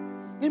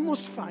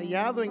hemos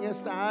fallado en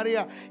esta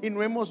área y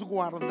no hemos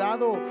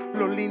guardado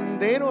los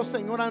linderos,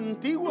 Señor,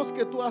 antiguos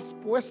que tú has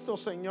puesto,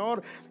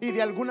 Señor, y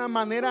de alguna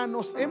manera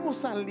nos hemos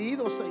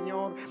salido,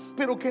 Señor.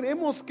 Pero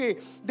queremos que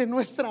de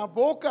nuestra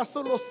boca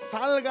solo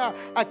salga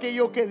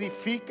aquello que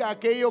edifica,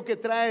 aquello que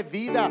trae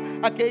vida,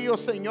 aquello,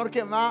 Señor,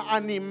 que va a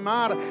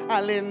animar, a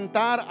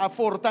alentar, a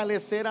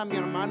fortalecer a mi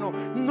hermano.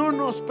 No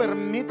nos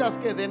permitas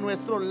que de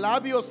nuestros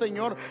labios,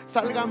 Señor,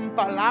 salgan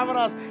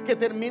palabras que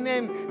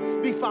terminen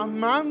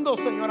difamando,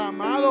 Señor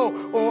amado,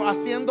 o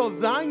haciendo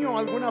daño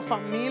a alguna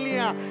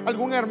familia,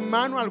 algún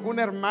hermano,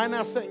 alguna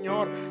hermana,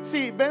 Señor.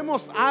 Si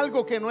vemos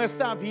algo que no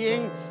está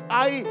bien,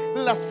 hay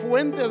las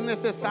fuentes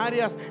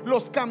necesarias,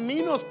 los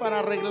caminos para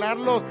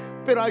arreglarlo,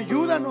 pero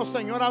ayúdanos,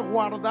 Señor, a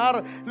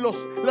guardar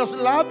los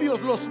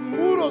labios, los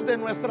muros de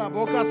nuestra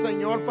boca,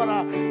 Señor,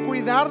 para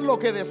cuidar lo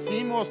que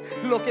decimos,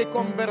 lo que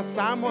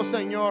conversamos,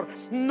 Señor.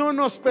 No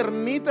nos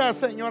permita,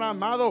 Señor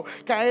amado,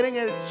 caer en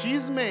el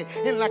chisme,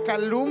 en la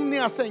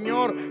calumnia,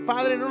 Señor.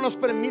 Padre, no nos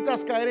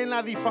permitas caer en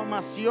la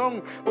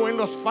difamación o en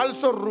los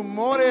falsos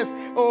rumores,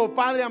 o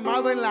Padre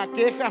amado, en la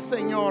queja,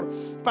 Señor.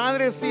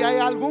 Padre, si hay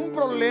algún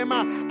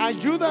problema,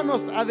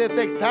 ayúdanos a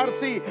detectar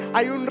si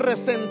hay un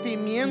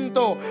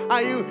resentimiento,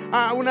 hay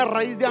una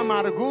raíz de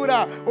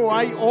amargura, o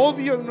hay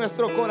odio en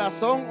nuestro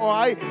corazón, o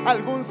hay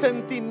algún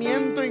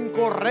sentimiento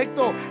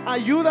incorrecto,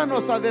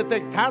 ayúdanos a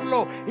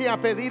detectarlo y a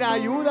pedir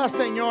ayuda,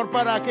 Señor,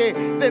 para que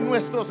de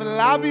nuestros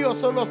labios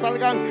solo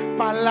salgan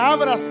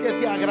palabras que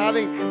te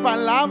agraden,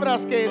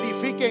 palabras que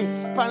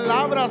edifiquen,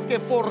 palabras que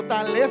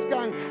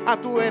fortalezcan a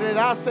tu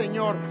heredad,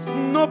 Señor.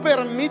 No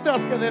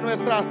permitas que de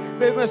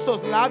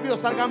nuestros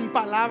labios salgan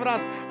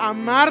palabras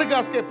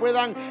amargas que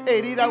puedan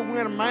herir a un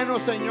hermano,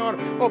 Señor,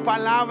 o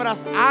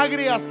palabras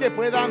agrias que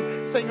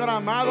puedan, Señor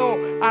amado,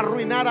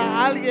 arruinar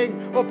a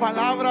alguien, o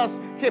palabras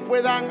que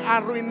puedan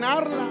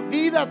arruinar la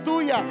vida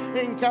tuya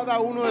en cada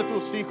uno de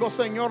tus hijos.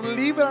 Señor,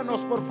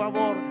 líbranos, por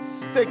favor.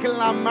 Te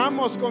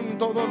clamamos con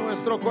todo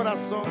nuestro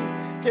corazón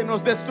que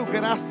nos des tu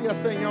gracia,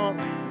 Señor.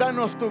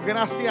 Danos tu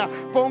gracia.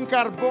 Pon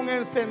carbón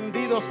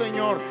encendido,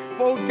 Señor.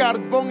 Pon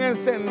carbón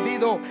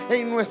encendido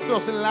en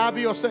nuestros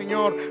labios,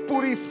 Señor.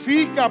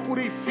 Purifica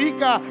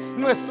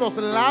nuestros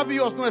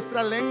labios,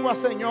 nuestra lengua,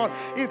 Señor,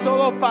 y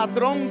todo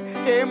patrón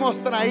que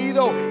hemos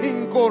traído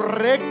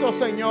incorrecto,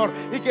 Señor,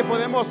 y que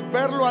podemos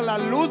verlo a la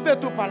luz de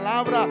tu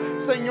palabra,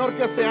 Señor.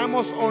 Que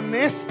seamos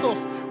honestos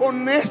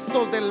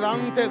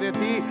delante de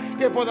ti,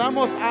 que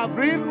podamos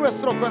abrir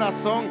nuestro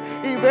corazón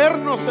y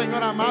vernos,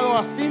 Señor amado,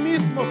 a sí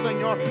mismo,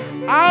 Señor.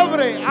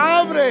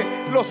 Abre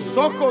los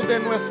ojos de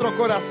nuestro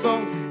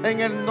corazón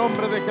en el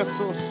nombre de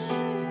Jesús.